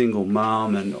you're a single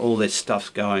mum, and all this stuff's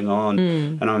going on.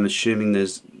 And I'm assuming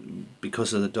there's,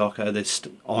 because of the doco, there's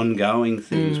ongoing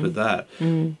things with that.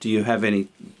 Do you have any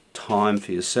time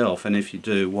for yourself? And if you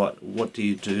do, what do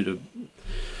you do to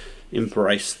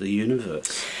embrace the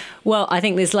universe? Well, I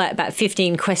think there's like about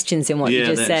 15 questions in what you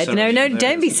just said. No,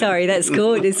 don't be sorry. That's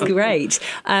good. It's great.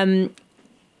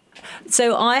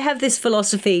 So I have this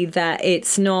philosophy that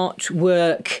it's not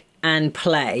work and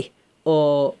play,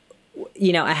 or,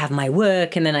 I have my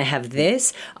work and then I have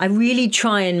this. I really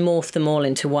try and morph them all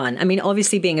into one. I mean,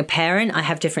 obviously being a parent, I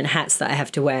have different hats that I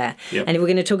have to wear. Yep. And if we're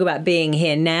going to talk about being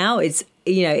here now, it's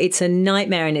a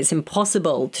nightmare and it's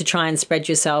impossible to try and spread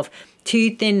yourself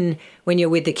too thin when you're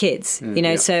with the kids,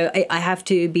 so I have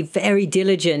to be very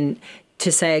diligent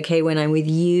to say, okay, when I'm with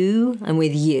you, I'm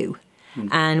with you.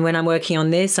 And when I'm working on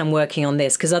this, I'm working on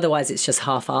this, because otherwise it's just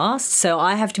half-assed. So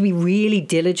I have to be really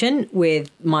diligent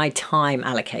with my time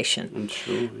allocation. I'm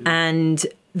sure. Yeah. And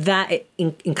that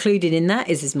included in that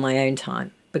is my own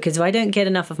time. Because if I don't get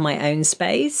enough of my own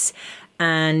space,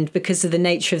 and because of the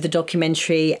nature of the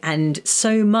documentary and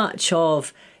so much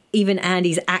of even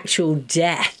Andy's actual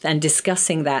death and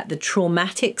discussing that, the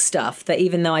traumatic stuff, that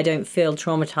even though I don't feel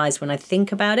traumatized when I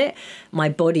think about it, my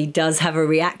body does have a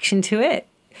reaction to it.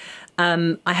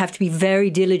 I have to be very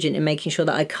diligent in making sure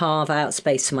that I carve out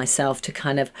space for myself to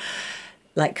kind of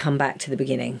like come back to the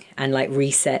beginning and like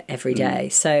reset every day.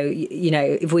 So, you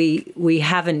know, if we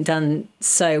haven't done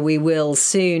so, we will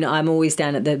soon. I'm always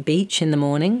down at the beach in the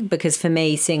morning because for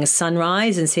me, seeing a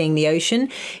sunrise and seeing the ocean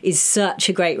is such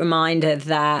a great reminder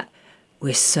that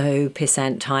we're so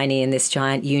pissant tiny in this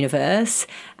giant universe,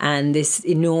 and this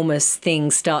enormous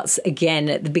thing starts again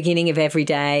at the beginning of every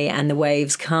day, and the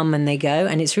waves come and they go,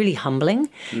 and it's really humbling.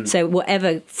 So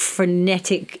whatever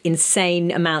frenetic,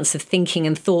 insane amounts of thinking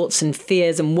and thoughts and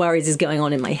fears and worries is going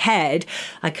on in my head,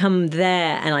 I come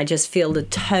there and I just feel the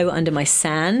toe under my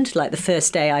sand. Like the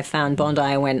first day I found Bondi,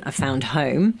 I found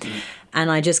home, and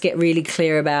I just get really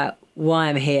clear about why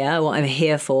I'm here, what I'm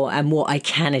here for, and what I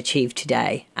can achieve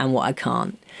today and what I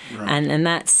can't. Right. And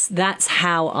that's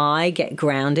how I get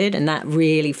grounded, and that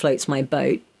really floats my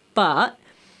boat. But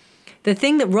the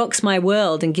thing that rocks my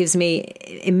world and gives me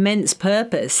immense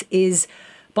purpose is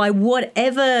by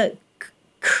whatever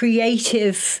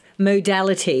creative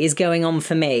modality is going on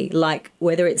for me, like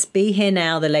whether it's Be Here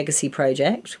Now, the Legacy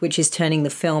Project, which is turning the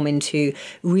film into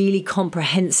really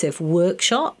comprehensive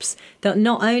workshops that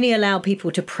not only allow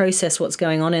people to process what's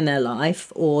going on in their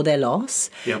life or their loss,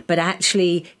 but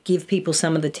actually give people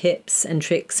some of the tips and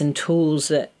tricks and tools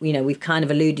that, you know, we've kind of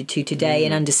alluded to today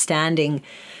in understanding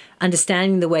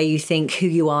the way you think, who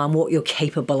you are and what you're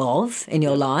capable of in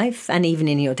your life and even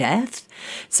in your death.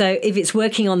 So if it's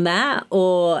working on that,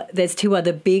 or there's 2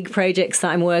 other big projects that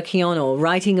I'm working on, or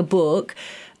writing a book,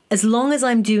 as long as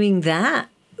I'm doing that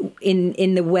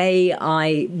in the way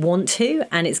I want to,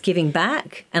 and it's giving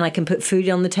back, and I can put food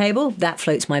on the table, that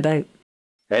floats my boat.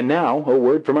 And now, a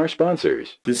word from our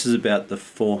sponsors. This is about the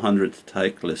 400th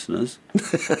take, listeners.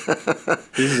 This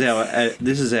is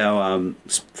our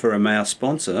for our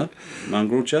sponsor,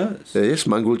 Mongrel Joe's. Yes,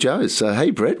 Mongrel Joe's. So,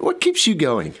 hey, Brett, what keeps you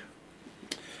going?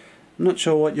 I'm not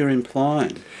sure what you're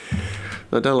implying.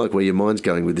 I don't like where your mind's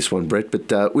going with this one, Brett,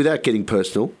 but without getting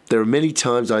personal, there are many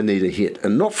times I need a hit,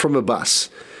 and not from a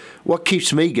bus. What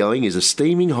keeps me going is a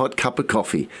steaming hot cup of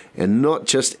coffee, and not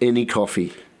just any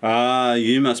coffee. Ah,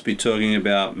 you must be talking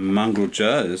about Mongrel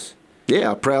Joe's. Yeah,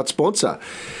 our proud sponsor.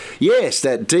 Yes,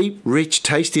 that deep, rich,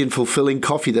 tasty and fulfilling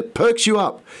coffee that perks you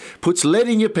up, puts lead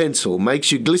in your pencil,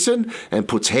 makes you glisten and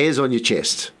puts hairs on your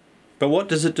chest. But what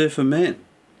does it do for men?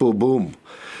 Boom, boom.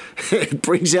 It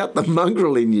brings out the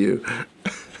mongrel in you.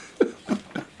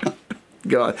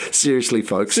 God, seriously,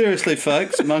 folks.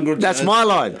 Mongrel Joe's. That's my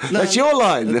line. No, that's your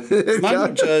line.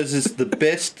 Mongrel Joe's is the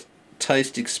best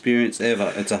taste experience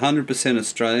ever. It's 100%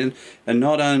 Australian, and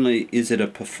not only is it a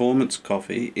performance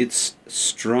coffee, it's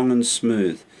strong and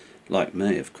smooth. Like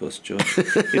me, of course, George.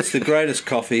 It's the greatest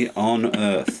coffee on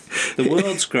earth. The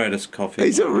world's greatest coffee.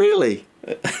 Is it really?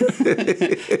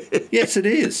 Yes, it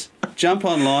is. Jump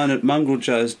online at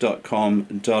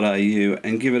mongreljoes.com.au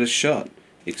and give it a shot.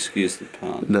 Excuse the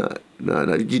pun.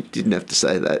 No, you didn't have to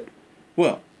say that.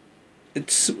 Well,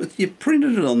 you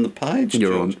printed it on the page,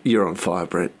 George. You're on fire,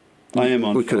 Brett. I am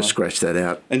on fire. We could have scratched that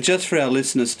out. And just for our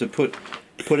listeners to put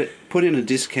in a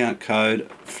discount code,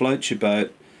 Float Your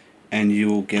Boat, and you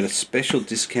will get a special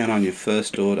discount on your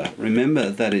first order. Remember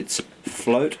that it's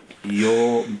Float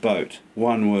Your Boat,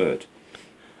 one word.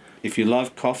 If you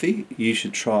love coffee, you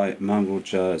should try Mongrel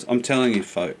Joe's. I'm telling you,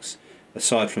 folks,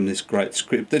 aside from this great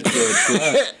script that George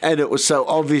wrote. And it was so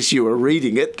obvious you were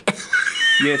reading it.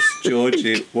 Yes, George,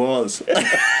 it was.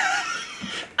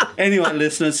 Anyway,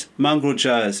 listeners, Mongrel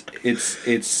Joe's,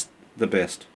 it's the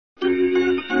best.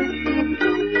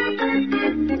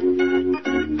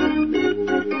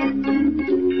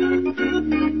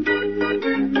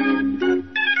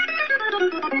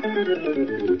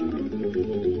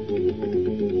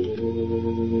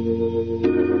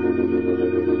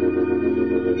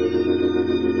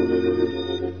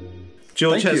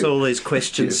 George has all these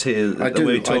questions here that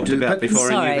we talked about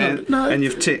before, and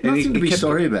you've nothing to be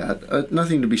sorry about.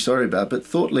 Nothing to be sorry about. But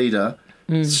thought leader,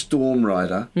 storm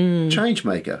rider, change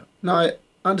maker. Now I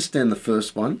understand the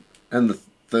first one and the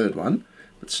third one,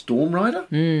 but storm rider.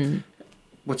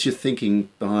 What's your thinking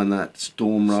behind that,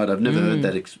 storm rider? I've never heard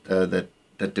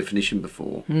that definition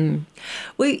before.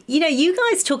 Well,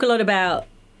 you guys talk a lot about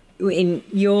in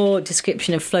your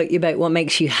description of float your boat, what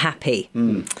makes you happy?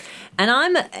 And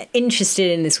I'm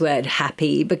interested in this word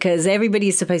happy because everybody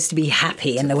is supposed to be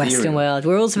happy in the Western world.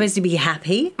 We're all supposed to be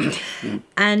happy.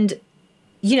 And,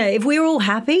 you know, if we were all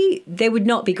happy, there would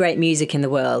not be great music in the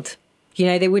world. You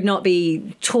know, there would not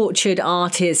be tortured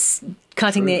artists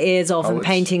cutting their ears off and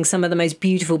painting some of the most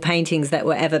beautiful paintings that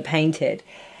were ever painted.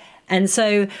 And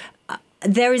so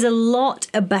there is a lot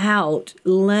about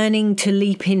learning to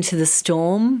leap into the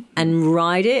storm and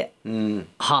ride it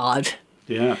hard.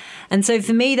 Yeah. And so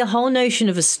for me, the whole notion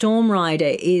of a storm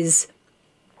rider is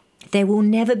there will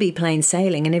never be plain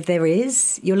sailing. And if there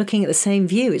is, you're looking at the same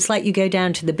view. It's like you go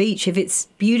down to the beach. If it's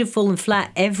beautiful and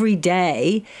flat every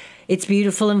day, it's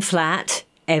beautiful and flat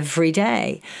every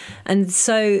day. And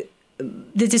so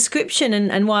the description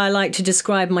and why I like to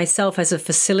describe myself as a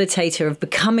facilitator of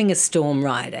becoming a storm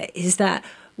rider is that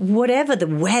whatever the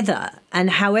weather and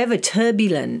however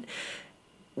turbulent,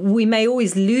 we may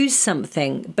always lose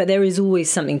something, but there is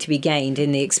always something to be gained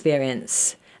in the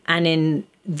experience and in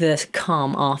the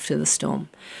calm after the storm.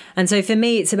 And so for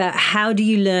me, it's about how do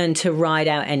you learn to ride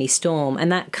out any storm?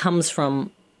 And that comes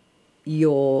from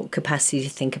your capacity to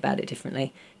think about it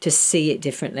differently, to see it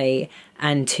differently,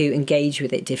 and to engage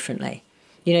with it differently.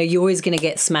 You know, you're always going to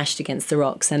get smashed against the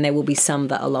rocks, and there will be some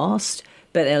that are lost,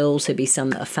 but there'll also be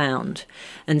some that are found.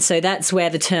 And so that's where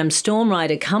the term storm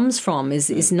rider comes from,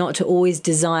 is not to always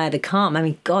desire the calm. I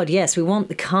mean, God, yes, we want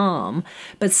the calm,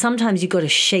 but sometimes you've got to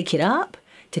shake it up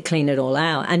to clean it all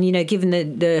out. And, you know, given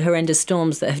the horrendous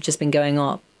storms that have just been going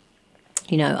on,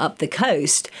 you know, up the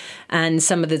coast and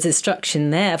some of the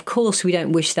destruction there, of course, we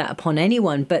don't wish that upon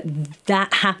anyone, but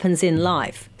that happens in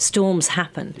life. Storms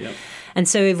happen. Yep. And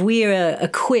so if we are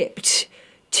equipped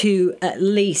to at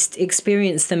least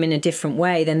experience them in a different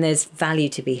way, then there's value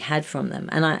to be had from them.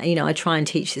 And I try and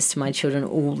teach this to my children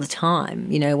all the time.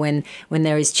 You know, when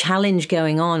there is challenge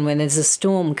going on, when there's a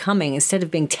storm coming, instead of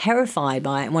being terrified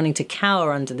by it and wanting to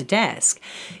cower under the desk,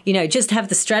 you know, just have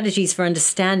the strategies for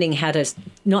understanding how to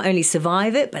not only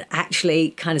survive it, but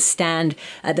actually kind of stand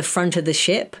at the front of the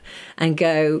ship and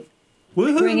go,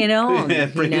 woohoo! Bring it on. Yeah,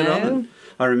 bring it on.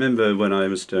 I remember when I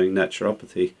was doing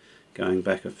naturopathy, going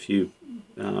back a few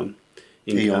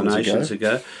incarnations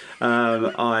ago,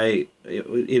 I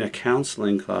in a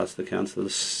counselling class, the counsellor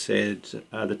said,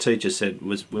 the teacher said,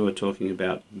 we were talking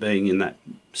about being in that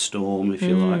storm, if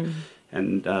you like,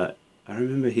 and I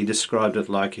remember he described it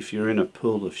like if you're in a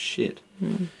pool of shit,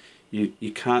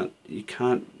 you can't,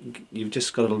 you've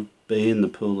just got to be in the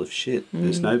pool of shit.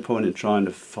 There's no point in trying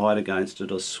to fight against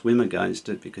it or swim against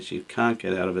it because you can't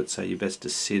get out of it, so you're best to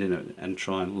sit in it and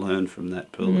try and learn from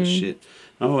that pool of shit.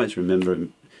 I always remember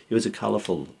him. He was a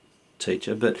colourful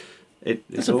teacher, but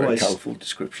it's a always very colourful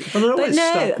description. But it always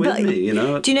stuck with me, you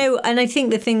know. Do you know, and I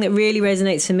think the thing that really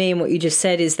resonates for me in what you just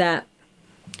said is that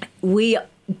we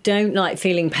don't like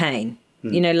feeling pain.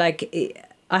 You know, like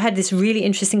I had this really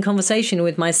interesting conversation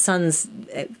with my son's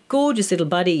gorgeous little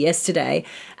buddy yesterday,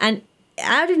 and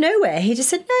out of nowhere, he just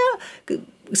said, no,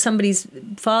 somebody's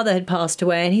father had passed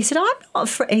away, and he said, I'm not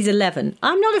afraid. He's 11.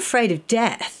 I'm not afraid of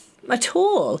death at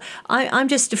all. I'm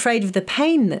just afraid of the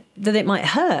pain that it might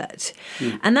hurt.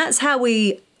 And that's how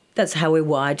we're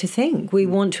wired to think. We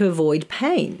want to avoid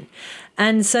pain.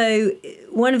 And so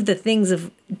one of the things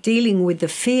of dealing with the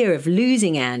fear of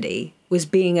losing Andy was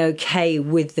being okay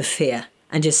with the fear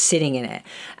and just sitting in it.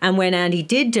 And when Andy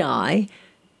did die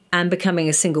and becoming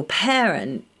a single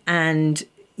parent, and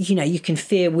you know, you can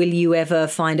fear, will you ever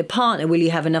find a partner? Will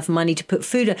you have enough money to put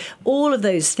food on? All of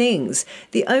those things.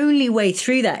 The only way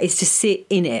through that is to sit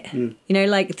in it, you know,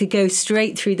 like to go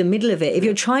straight through the middle of it. If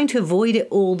you're trying to avoid it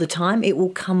all the time, it will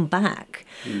come back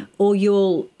or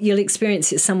you'll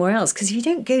experience it somewhere else. Because if you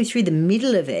don't go through the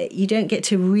middle of it, you don't get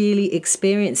to really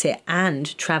experience it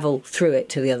and travel through it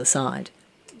to the other side.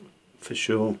 For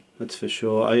sure. That's for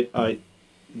sure.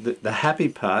 The happy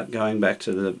part, going back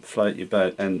to the float your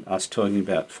boat and us talking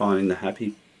about finding the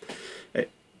happy,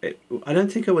 I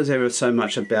don't think it was ever so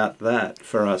much about that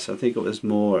for us. I think it was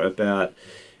more about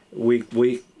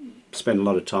we spend a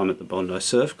lot of time at the Bondi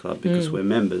Surf Club because we're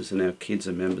members and our kids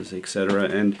are members, etc.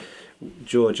 And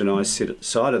George and I sit at the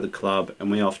side of the club and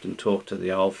we often talk to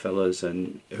the old fellas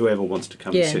and whoever wants to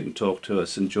come and sit and talk to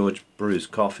us, and George brews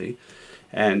coffee.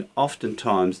 And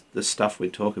oftentimes the stuff we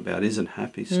talk about isn't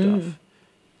happy stuff.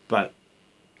 But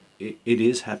it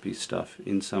is happy stuff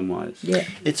in some ways. Yeah,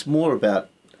 it's more about,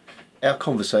 our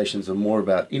conversations are more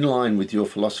about, in line with your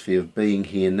philosophy of being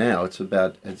here now, it's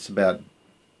about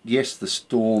yes, the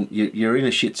storm, you're in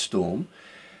a shit storm.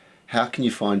 how can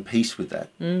you find peace with that?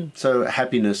 So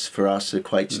happiness for us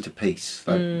equates to peace,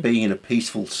 like being in a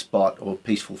peaceful spot or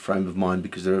peaceful frame of mind,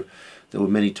 because there were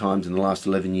many times in the last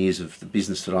 11 years of the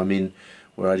business that I'm in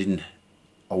where I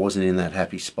wasn't in that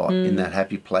happy spot, in that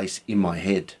happy place in my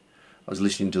head. I was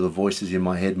listening to the voices in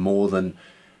my head more than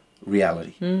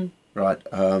reality, right?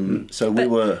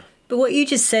 But what you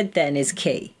just said then is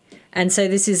key. And so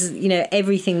this is,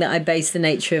 everything that I base the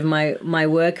nature of my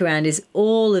work around is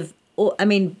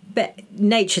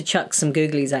nature chucks some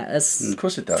googlies at us. Of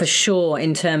course it does. For sure,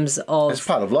 in terms of... It's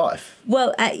part of life.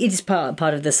 Well, it is part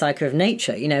of the cycle of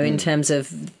nature, in terms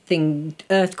of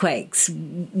earthquakes,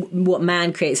 what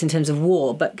man creates in terms of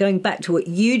war. But going back to what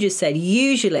you just said,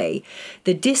 usually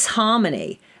the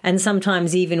disharmony, and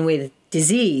sometimes even with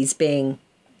disease being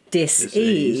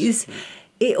dis-ease,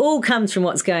 it all comes from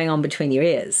what's going on between your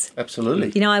ears.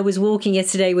 Absolutely. I was walking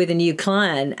yesterday with a new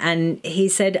client, and he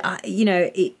said,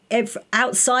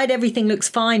 outside everything looks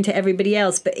fine to everybody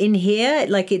else, but in here,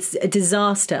 like, it's a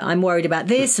disaster. I'm worried about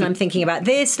this, and I'm thinking about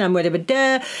this, and I'm worried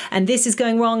about and this is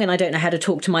going wrong, and I don't know how to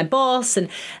talk to my boss. And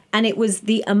it was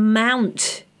the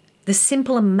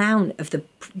simple amount of the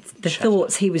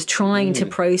thoughts he was trying to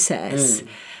process.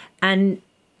 And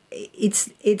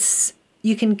it's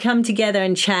you can come together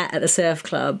and chat at the surf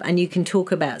club and you can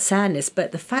talk about sadness,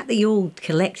 but the fact that you're all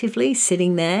collectively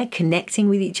sitting there connecting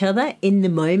with each other in the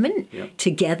moment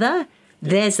together,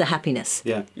 there's the happiness.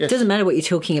 Yeah. It doesn't matter what you're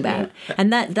talking about. Yeah.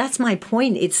 And that's my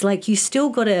point. It's like you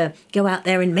still got to go out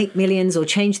there and make millions or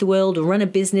change the world or run a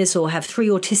business or have 3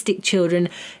 autistic children.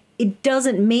 It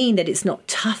doesn't mean that it's not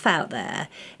tough out there.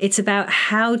 It's about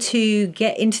how to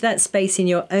get into that space in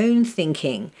your own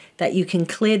thinking that you can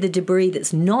clear the debris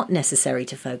that's not necessary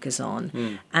to focus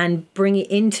on and bring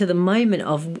it into the moment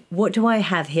of what do I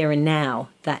have here and now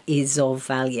that is of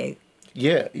value.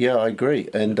 Yeah, I agree.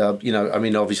 And,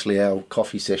 obviously our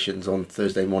coffee sessions on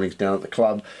Thursday mornings down at the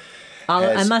club.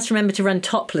 I must remember to run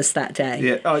topless that day.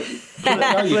 Yeah,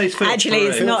 please feel Actually,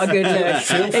 it's not a good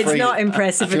look. It's not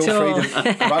impressive at all. Feel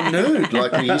free to run nude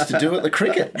like we used to do at the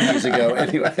cricket years ago.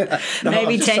 Anyway,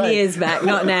 maybe 10 years back,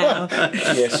 not now.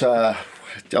 Yes,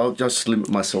 I'll just limit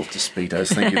myself to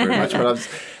Speedos. Thank you very much. But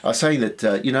I was saying that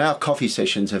our coffee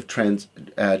sessions have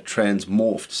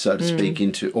transmorphed, so to speak,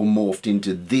 morphed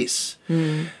into this,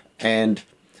 and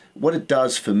what it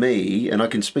does for me, and I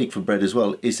can speak for Brett as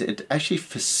well, is it actually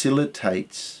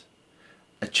facilitates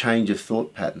a change of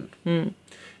thought pattern.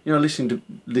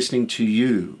 Listening to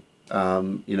you,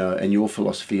 and your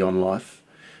philosophy on life,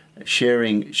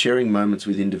 sharing moments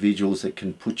with individuals that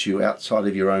can put you outside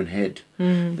of your own head,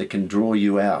 that can draw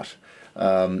you out.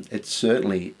 It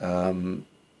certainly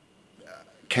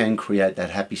can create that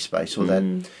happy space or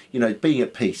that, being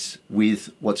at peace with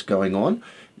what's going on.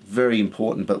 Very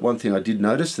important. But one thing I did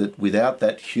notice, that without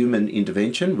that human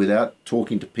intervention, without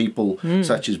talking to people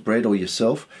such as Brett or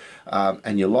yourself,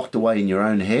 and you're locked away in your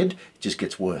own head, it just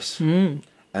gets worse. And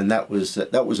that was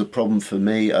a problem for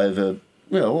me over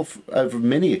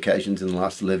many occasions in the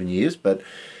last 11 years. But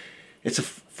it's a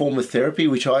form of therapy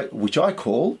which I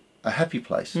call a happy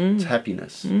place. It's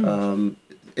happiness.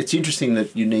 It's interesting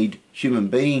that you need human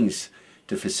beings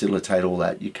to facilitate all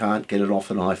that. You can't get it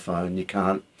off an iPhone. You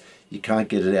can't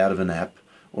get it out of an app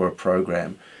or a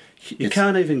program. You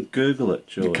can't even Google it,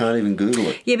 George. You can't even Google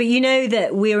it. Yeah, but you know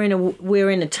that we're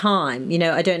in a time.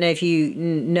 I don't know if you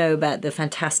know about the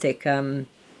fantastic.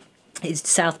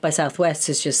 South by Southwest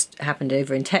has just happened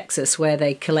over in Texas, where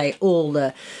they collate all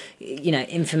the,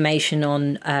 information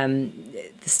on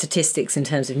the statistics in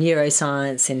terms of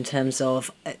neuroscience, in terms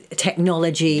of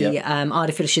technology,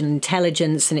 artificial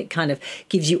intelligence, and it kind of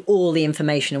gives you all the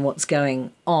information on what's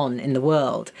going on in the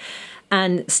world.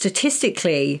 And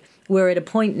statistically, we're at a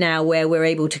point now where we're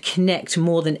able to connect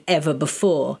more than ever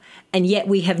before, and yet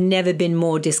we have never been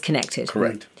more disconnected.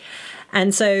 Correct.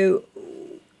 And so,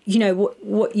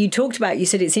 what you talked about, you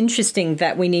said it's interesting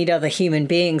that we need other human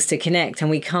beings to connect and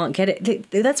we can't get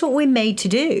it. That's what we're made to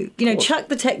do. Chuck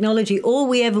the technology. All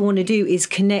we ever want to do is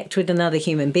connect with another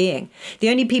human being. The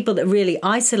only people that really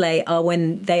isolate are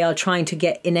when they are trying to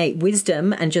get innate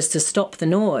wisdom and just to stop the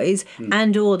noise,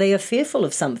 and or they are fearful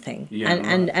of something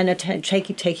and are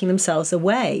taking themselves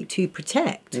away to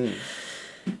protect.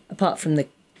 Apart from the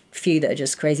few that are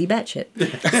just crazy batshit.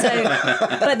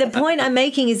 But the point I'm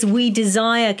making is we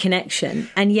desire connection,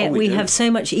 and yet we have so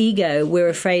much ego we're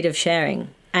afraid of sharing.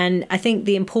 And I think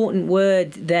the important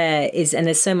word there is, and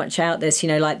there's so much out there,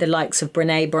 like the likes of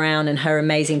Brené Brown and her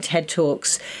amazing TED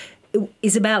Talks,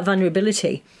 is about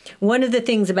vulnerability. One of the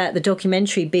things about the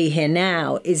documentary Be Here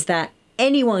Now is that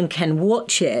anyone can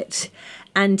watch it,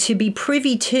 and to be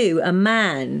privy to a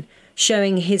man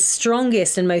showing his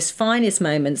strongest and most finest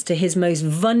moments to his most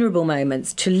vulnerable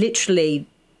moments, to literally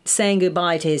saying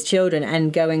goodbye to his children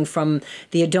and going from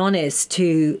the Adonis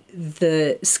to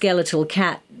the skeletal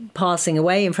cat passing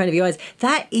away in front of your eyes.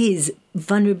 That is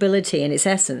vulnerability in its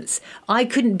essence. I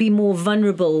couldn't be more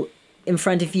vulnerable in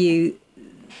front of you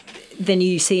than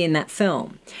you see in that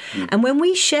film. And when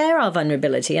we share our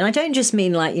vulnerability, and I don't just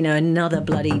mean like, you know, another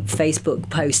bloody Facebook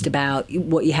post about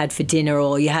what you had for dinner,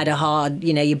 or you had a hard,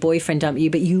 you know, your boyfriend dumped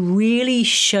you, but you really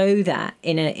show that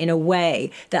in a way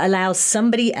that allows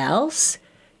somebody else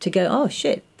to go, oh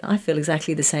shit, I feel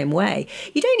exactly the same way.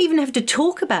 You don't even have to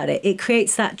talk about it. It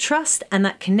creates that trust and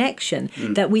that connection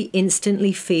that we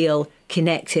instantly feel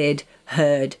connected,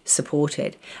 heard,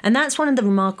 supported. And that's one of the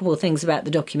remarkable things about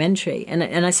the documentary.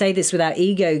 And I say this without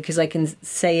ego because I can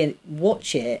say and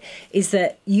watch it, is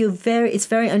that it's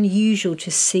very unusual to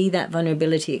see that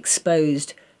vulnerability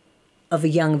exposed of a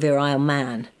young virile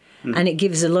man. And it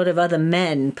gives a lot of other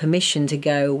men permission to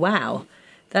go, wow,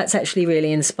 that's actually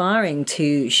really inspiring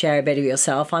to share a bit of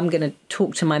yourself. I'm going to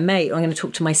talk to my mate, or I'm going to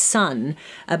talk to my son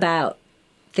about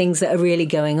things that are really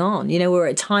going on. You know, we're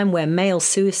at a time where male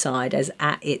suicide is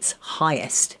at its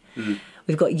highest.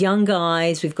 We've got young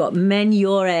guys, we've got men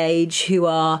your age who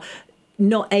are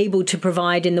not able to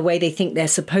provide in the way they think they're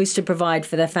supposed to provide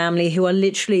for their family, who are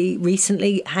literally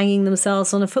recently hanging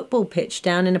themselves on a football pitch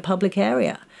down in a public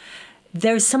area.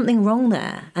 There is something wrong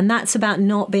there. And that's about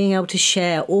not being able to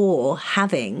share or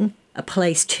having a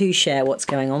place to share what's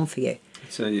going on for you.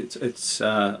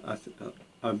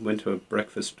 I went to a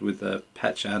breakfast with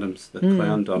Patch Adams, the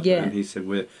clown doctor, and he said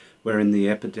we're in the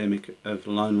epidemic of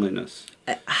loneliness.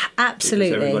 Absolutely.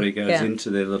 Because everybody goes into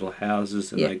their little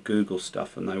houses and they Google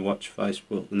stuff and they watch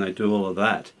Facebook and they do all of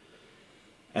that.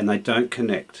 And they don't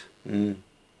connect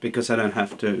because they don't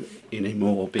have to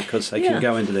anymore, because they can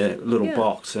go into their little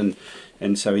box.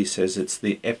 And so he says it's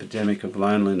the epidemic of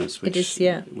loneliness,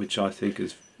 which I think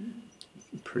is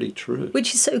pretty true.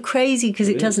 Which is so crazy because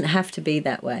it doesn't have to be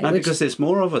that way. No, because there's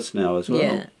more of us now as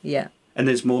well. Yeah. And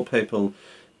there's more people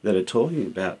that are talking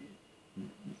about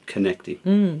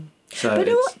connecting. So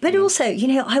but also, you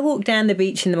know, I walk down the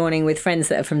beach in the morning with friends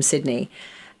that are from Sydney,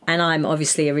 and I'm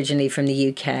obviously originally from the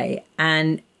UK,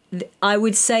 and I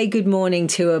would say good morning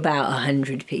to about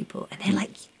 100 people, and they're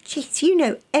like, geez, you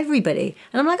know everybody.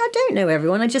 And I'm like, I don't know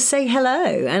everyone. I just say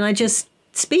hello, and I just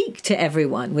speak to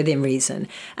everyone within reason.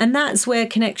 And that's where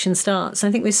connection starts.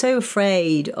 I think we're so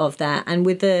afraid of that. And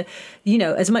with the, you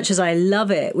know, as much as I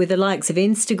love it, with the likes of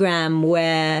Instagram,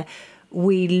 where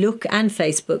we look, and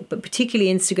Facebook, but particularly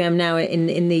Instagram now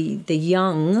in the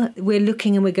young, we're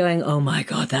looking and we're going, oh my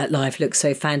God, that life looks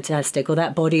so fantastic, or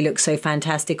that body looks so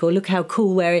fantastic, or look how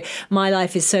cool, where my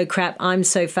life is so crap, I'm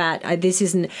so fat, this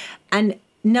isn't, and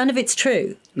none of it's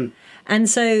true. And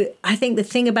so I think the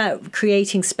thing about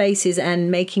creating spaces and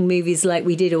making movies like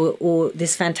we did, or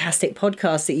this fantastic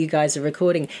podcast that you guys are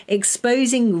recording,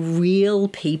 exposing real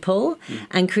people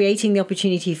and creating the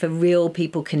opportunity for real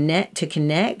people to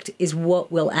connect is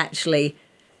what will actually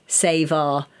save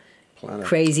our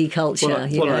crazy culture.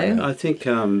 I think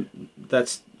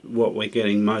that's what we're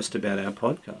getting most about our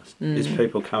podcast, is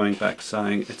people coming back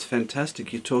saying, it's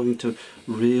fantastic, you're talking to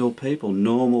real people,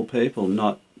 normal people,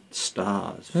 not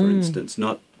stars, for instance,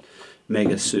 not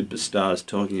mega superstars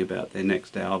talking about their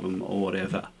next album or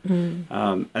whatever.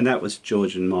 And that was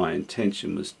George and my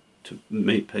intention, was to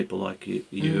meet people like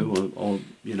you or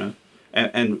you know,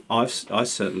 and I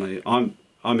certainly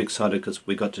I'm excited because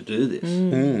we got to do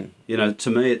this. You know, to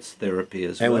me it's therapy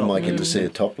as well. And we might get to see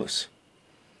it topless.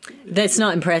 That's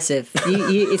not impressive.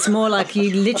 It's more like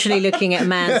you literally looking at a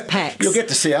man's pecs. You'll get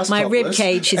to see us my topless. rib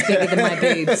cage is bigger than my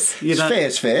boobs.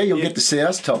 It's fair. You'll get to see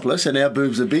us topless, and our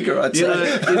boobs are bigger, I'd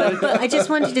say. But I just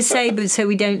wanted to say, but so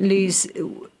we don't lose.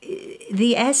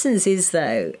 The essence is,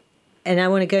 though, and I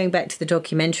want to going back to the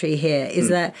documentary here, is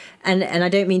that, and I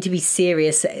don't mean to be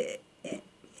serious.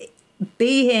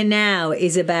 Be Here Now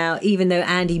is about, even though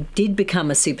Andy did become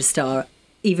a superstar,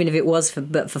 even if it was for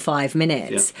 5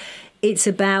 minutes. Yeah. It's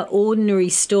about ordinary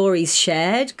stories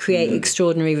shared create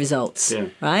extraordinary results,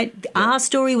 right? Yeah. Our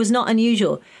story was not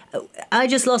unusual. I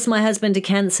just lost my husband to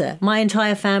cancer. My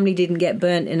entire family didn't get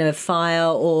burnt in a fire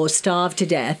or starved to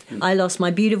death. I lost my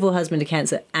beautiful husband to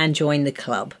cancer and joined the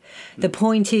club. The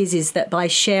point is that by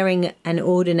sharing an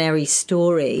ordinary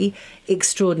story,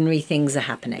 extraordinary things are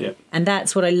happening. Yep. And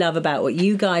that's what I love about what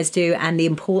you guys do, and the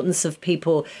importance of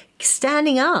people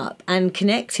standing up and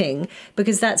connecting,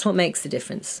 because that's what makes the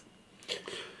difference.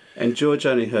 And George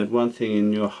only heard one thing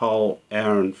in your whole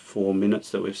hour and 4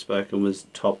 minutes that we've spoken was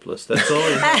topless. That's all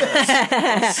he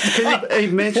heard. Can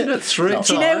you mention it 3 times?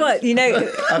 Do you know what?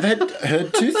 I've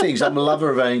heard two things. I'm a lover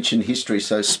of ancient history,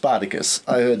 so Spartacus.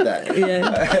 I heard that.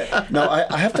 Yeah. No,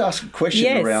 I have to ask a question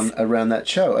Yes. around that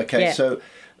show. Okay, Yeah. so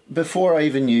before I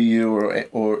even knew you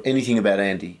or anything about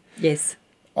Andy, Yes.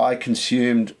 I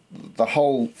consumed the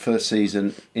whole first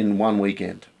season in one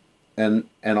weekend. And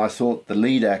I thought the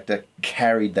lead actor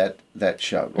carried that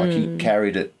show. Like he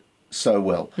carried it so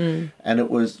well. And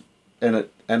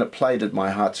it played at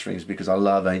my heartstrings because I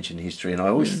love ancient history, and I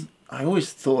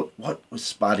always thought, what was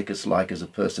Spartacus like as a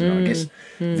person? I guess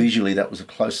visually that was the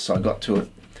closest I got to it.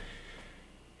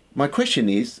 My question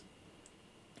is,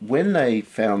 when they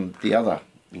found the other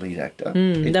lead actor,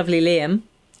 Lovely Liam.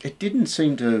 it didn't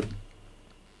seem to,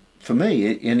 for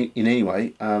me, in any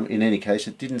way, in any case,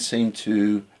 it didn't seem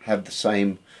to have the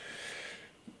same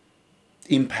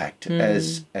impact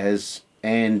as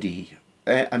Andy.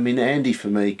 I mean, Andy for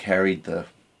me carried the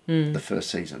first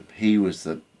season. He was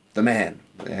the man,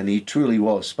 and he truly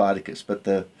was Spartacus. But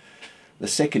the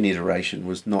second iteration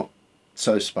was not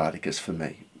so Spartacus for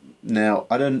me. Now,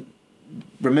 I don't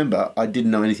remember. I didn't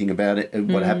know anything about it.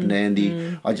 What happened to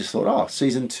Andy? I just thought, oh,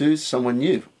 season 2, someone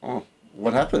new. Oh,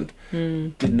 what happened?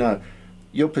 Didn't know.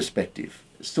 Your perspective.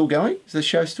 Still going? Is the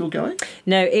show still going?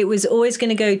 No, it was always going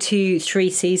to go to 3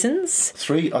 seasons.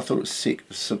 3? I thought it was 6. It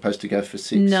was supposed to go for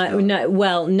 6. No.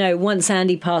 Well, no. Once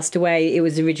Andy passed away, it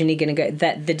was originally going to go.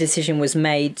 That the decision was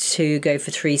made to go for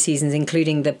 3 seasons,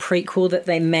 including the prequel that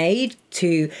they made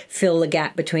to fill the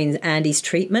gap between Andy's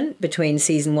treatment between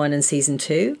season 1 and season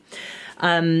 2,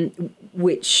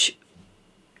 which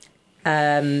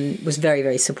was very,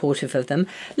 very supportive of them.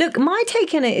 Look, my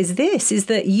take on it is this, is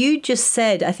that you just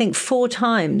said, I think 4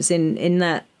 times in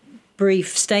that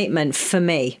brief statement, for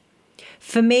me.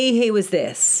 For me, he was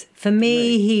this. For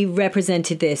me, he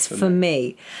represented this. For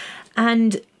me.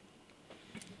 And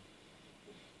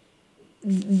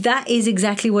that is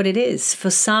exactly what it is.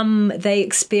 For some, they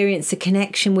experience a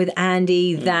connection with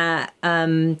Andy that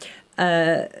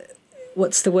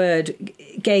what's the word,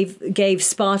 gave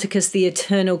Spartacus the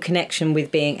eternal connection with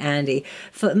being Andy.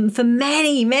 For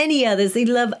many others, they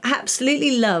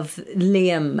absolutely love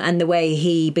Liam and the way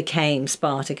he became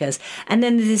Spartacus. And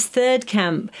then there's this third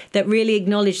camp that really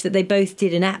acknowledged that they both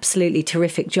did an absolutely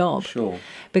terrific job. Sure.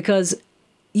 Because,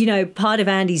 part of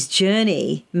Andy's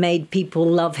journey made people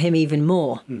love him even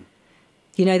more.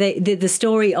 The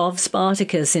story of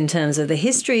Spartacus in terms of the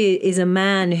history is a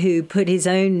man who put his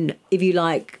own, if you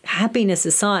like, happiness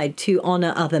aside to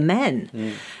honour other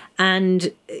men.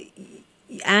 And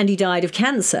Andy died of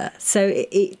cancer. So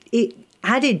it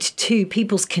added to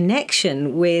people's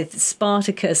connection with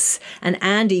Spartacus and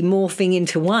Andy morphing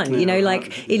into one.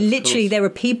 There are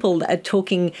people that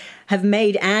have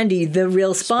made Andy the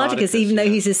real Spartacus, even though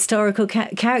he's a historical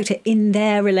character in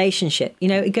their relationship.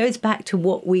 It goes back to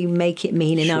what we make it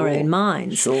mean in our own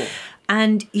minds. Sure.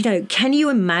 And, can you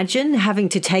imagine having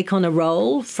to take on a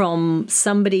role from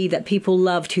somebody that people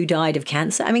loved who died of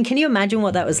cancer? I mean, can you imagine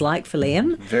what that was like for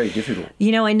Liam? Very difficult.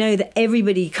 I know that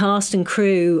everybody, cast and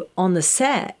crew on the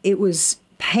set, it was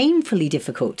painfully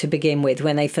difficult to begin with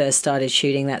when they first started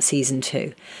shooting that season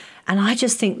 2. And I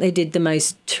just think they did the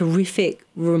most terrific,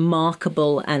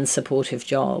 remarkable and supportive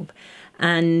job.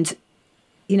 And,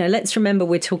 let's remember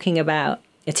we're talking about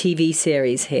a TV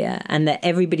series here, and that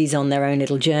everybody's on their own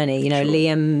little journey.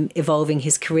 Liam evolving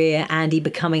his career, Andy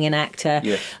becoming an actor,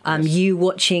 yes. You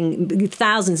watching,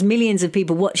 thousands, millions of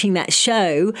people watching that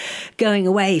show, going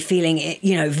away feeling,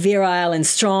 virile and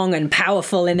strong and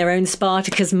powerful in their own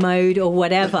Spartacus mode or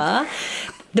whatever.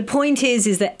 The point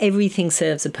is that everything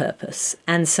serves a purpose.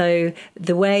 And so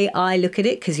the way I look at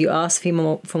it, because you asked me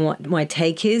more from what my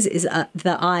take is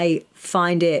that I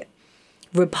find it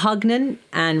repugnant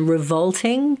and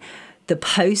revolting, the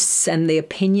posts and the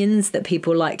opinions that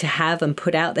people like to have and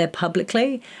put out there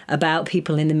publicly about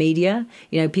people in the media.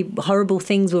 Horrible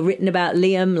things were written about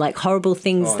Liam, like horrible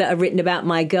things that are written about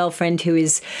my girlfriend, who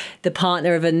is the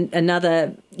partner of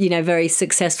another, very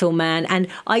successful man. And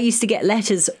I used to get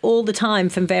letters all the time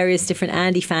from various different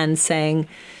Andy fans saying,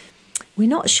 we're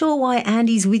not sure why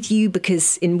Andy's with you,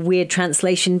 because in weird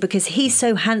translation, because he's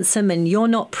so handsome and you're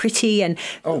not pretty, and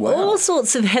all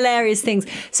sorts of hilarious things.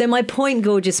 So my point,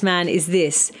 gorgeous man, is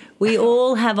this. We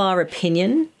all have our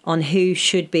opinion on who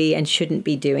should be and shouldn't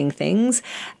be doing things.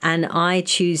 And I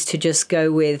choose to just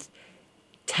go with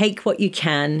take what you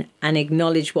can and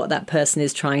acknowledge what that person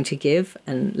is trying to give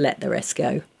and let the rest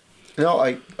go. No,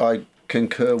 I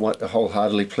concur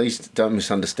wholeheartedly. Please don't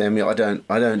misunderstand me. I don't.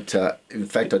 In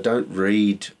fact, I don't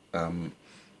read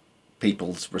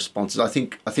people's responses. I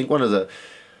think one of the,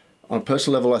 on a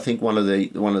personal level, I think one of the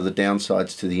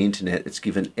downsides to the internet, it's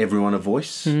given everyone a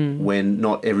voice when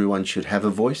not everyone should have a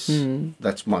voice.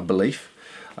 That's my belief.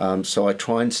 So I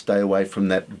try and stay away from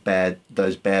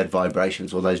those bad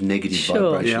vibrations or those negative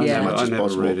vibrations as much as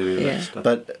possible. Read any of that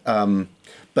stuff.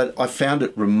 But I found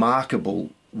it remarkable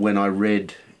when I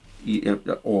read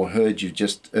or heard you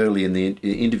just early in the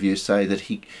interview say that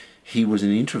he was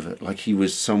an introvert. Like he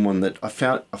was someone that I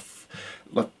found,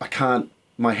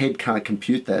 my head can't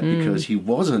compute that because he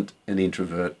wasn't an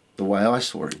introvert the way I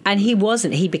saw him. And he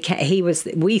wasn't.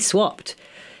 We swapped.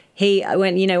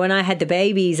 When I had the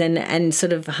babies and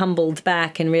sort of humbled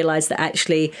back and realised that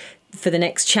actually for the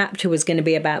next chapter was going to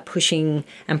be about pushing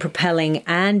and propelling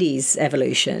Andy's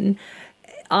evolution,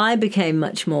 I became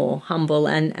much more humble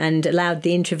and allowed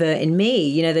the introvert in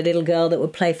me, the little girl that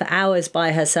would play for hours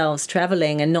by herself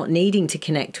travelling and not needing to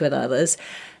connect with others.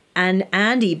 And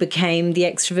Andy became the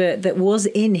extrovert that was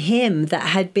in him that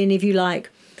had been, if you like,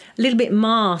 a little bit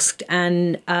masked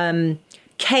and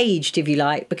caged, if you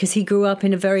like, because he grew up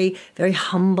in a very, very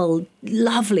humble,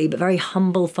 lovely, but very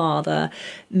humble father,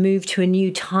 moved to a new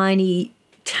tiny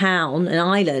town, an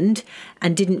island,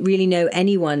 and didn't really know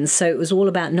anyone. So it was all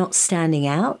about not standing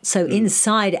out. So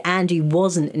inside, Andy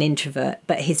wasn't an introvert,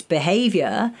 but his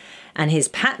behaviour and his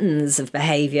patterns of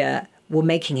behaviour were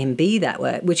making him be that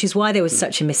way, which is why there was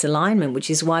such a misalignment, which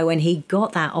is why when he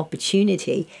got that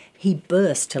opportunity, he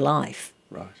burst to life.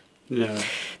 Right. Yeah.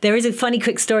 There is a funny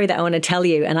quick story that I want to tell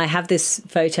you, and I have this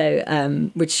photo,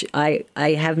 which I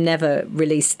have never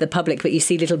released to the public, but you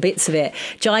see little bits of it.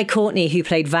 Jai Courtney, who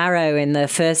played Varro in the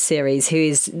first series, who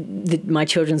is my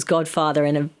children's godfather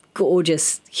and a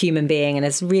gorgeous human being and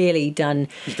has really done...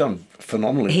 He's done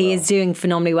phenomenally well. He is doing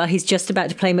phenomenally well. He's just about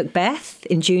to play Macbeth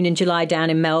in June and July down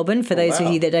in Melbourne, for those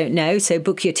of you that don't know. So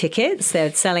book your tickets.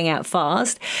 They're selling out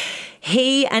fast.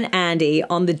 He and Andy,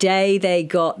 on the day they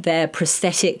got their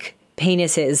prosthetic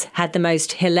penises, had the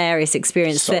most hilarious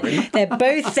experience. They're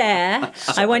both there.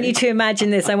 I want you to imagine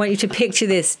this. I want you to picture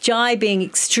this. Jai being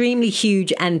extremely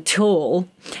huge and tall,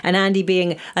 and Andy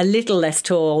being a little less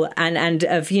tall and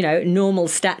of, normal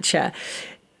stature.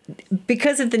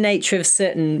 Because of the nature of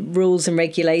certain rules and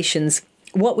regulations,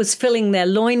 what was filling their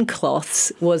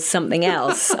loincloths was something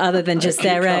else other than just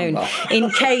their own. In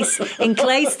case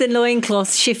the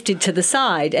loincloths shifted to the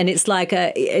side, and it's like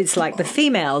the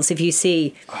females. If you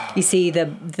see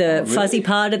the fuzzy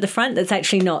part at the front, that's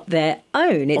actually not their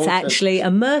own. It's actually a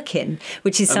merkin,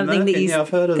 which is something that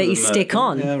you stick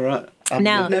on. Yeah, right. I've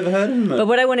never heard of them. But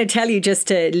what I want to tell you, just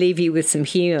to leave you with some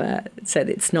humour so that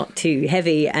it's not too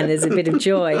heavy and there's a bit of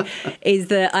joy, is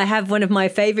that I have one of my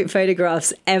favourite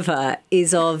photographs ever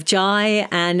is of Jai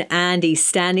and Andy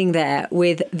standing there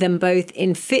with them both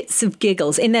in fits of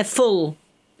giggles, in their full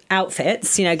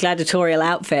outfits, gladiatorial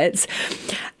outfits.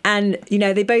 And,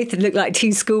 they both look like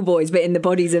two schoolboys, but in the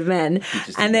bodies of men.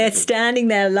 And they're standing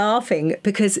there laughing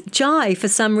because Jai, for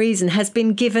some reason, has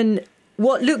been given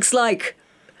what looks like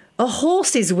a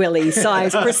horse's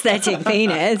willy-sized prosthetic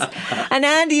penis, and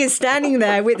Andy is standing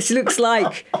there, which looks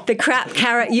like the crap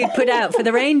carrot you'd put out for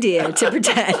the reindeer to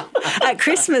pretend at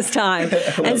Christmas time.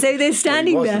 And so they're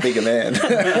standing there. He was a bigger man.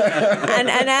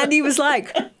 and Andy was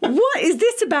like, "What is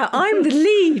this about? I'm the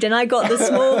lead, and I got the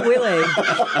small willy."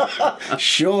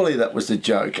 Surely that was a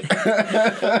joke.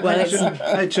 Well,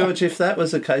 hey George, if that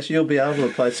was the case, you'll be able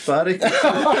to play Spartacus.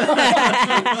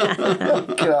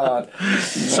 God.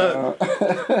 So,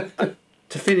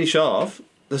 to finish off,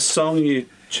 the song you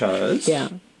chose. Yeah.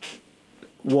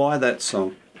 Why that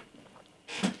song?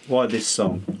 Why this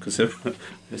song? Because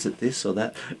is it this or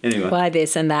that? Anyway. Why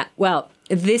this and that? Well,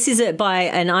 this is by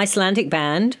an Icelandic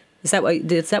band. Is that what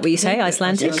you say? Yeah,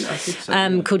 Icelandic? I think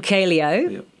so, called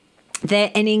Kaleo. Yep.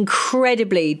 They're an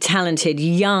incredibly talented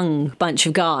young bunch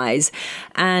of guys.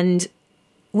 And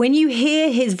when you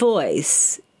hear his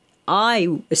voice, I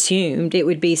assumed it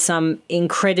would be some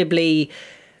incredibly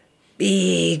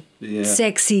big,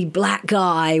 sexy black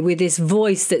guy with this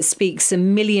voice that speaks a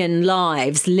million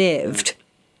lives lived.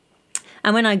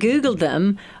 And when I Googled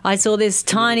them, I saw this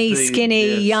tiny,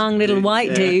 skinny, young little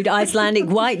white dude, Icelandic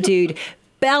white dude,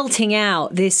 belting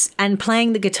out this and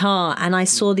playing the guitar. And I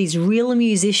saw these real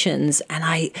musicians, and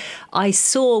I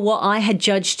saw what I had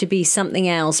judged to be something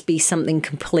else be something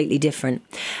completely different.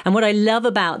 And what I love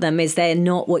about them is they're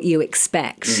not what you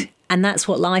expect. And that's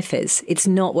what life is. It's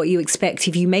not what you expect.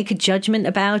 If you make a judgment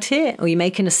about it or you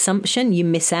make an assumption, you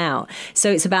miss out.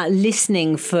 So it's about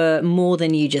listening for more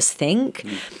than you just think.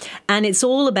 And it's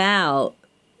all about,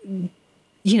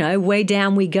 way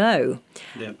down we go.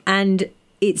 Yep. And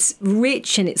it's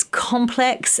rich and it's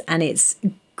complex and it's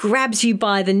grabs you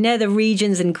by the nether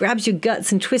regions and grabs your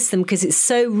guts and twists them because it's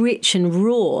so rich and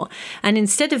raw. And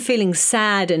instead of feeling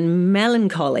sad and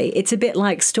melancholy, it's a bit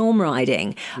like storm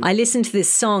riding. I listen to this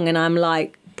song and I'm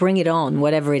like, bring it on,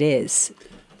 whatever it is.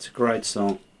 It's a great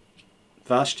song.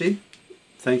 Vashti,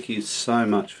 thank you so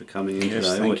much for coming in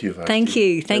today. Thank you,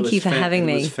 Vashti. Thank you for having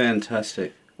me. It was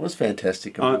fantastic. It was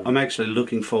fantastic. I'm actually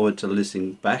looking forward to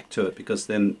listening back to it, because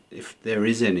then if there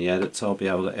is any edits, I'll be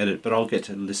able to edit, but I'll get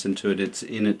to listen to it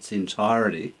in its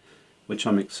entirety, which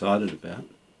I'm excited about,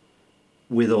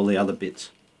 with all the other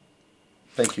bits.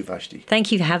 Thank you, Vashti.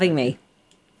 Thank you for having me.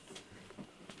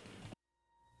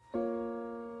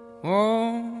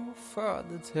 Oh,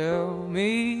 Father, tell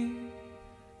me,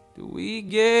 do we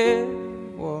get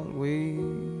what we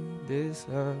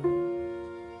deserve?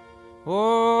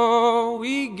 Oh,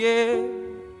 we get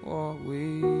what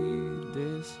we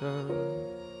deserve.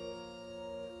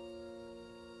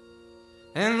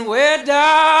 And where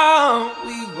down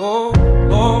we go,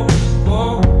 oh,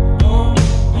 oh, oh,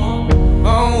 oh,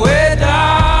 oh, where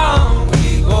down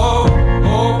we go,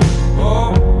 oh,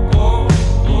 oh, oh,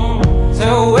 oh,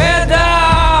 so where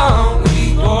down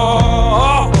we go,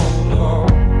 oh, oh,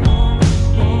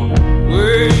 oh,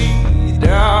 way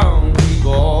down we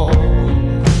go.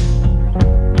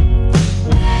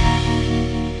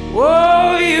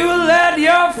 Oh, you let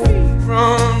your feet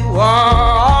run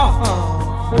wild.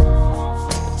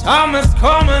 Time has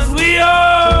come as we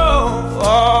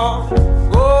all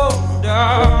go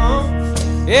down.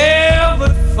 Yeah,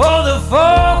 but for the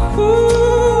fall,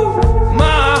 ooh,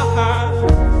 my heart,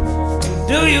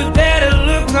 do you dare to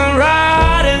look them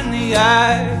right in the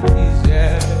eyes?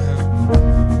 Yeah.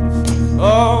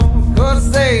 Oh, 'cause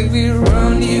they will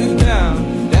run you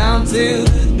down to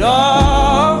the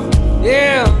door.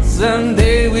 Yeah,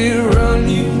 someday we'll run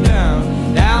you down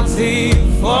till you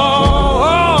fall.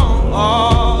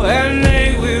 And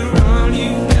they will run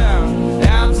you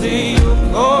down till you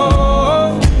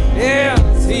go. Yeah,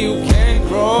 till you can't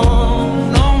grow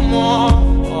no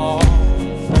more.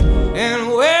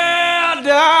 And where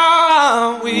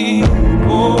down we go,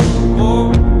 oh,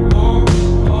 oh,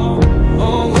 oh,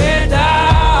 oh, where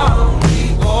down we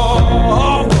go,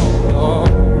 oh, oh,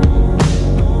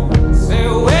 oh. Say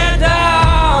where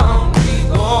down we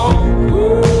go,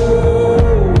 ooh.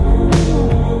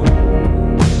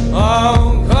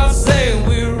 Oh, 'cause say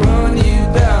we run you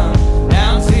down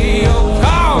till your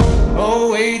car,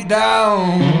 oh, way down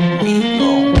we go.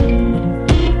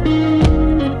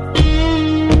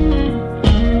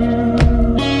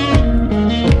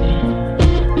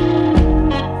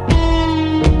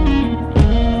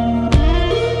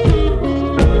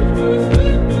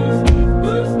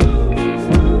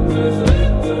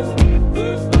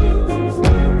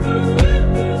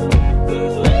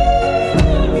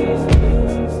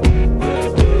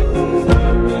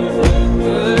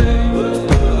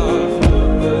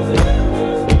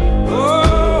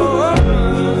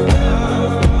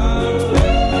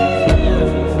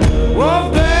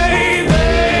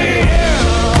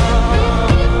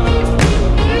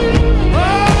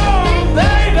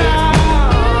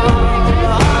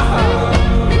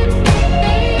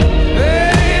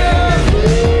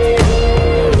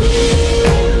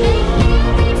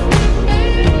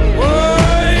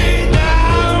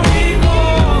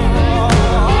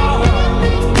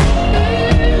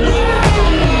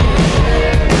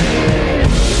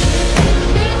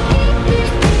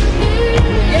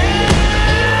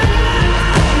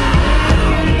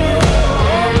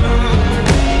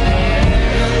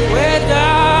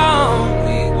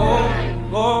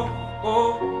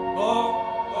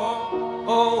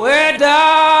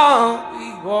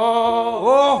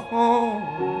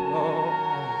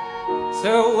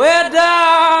 So where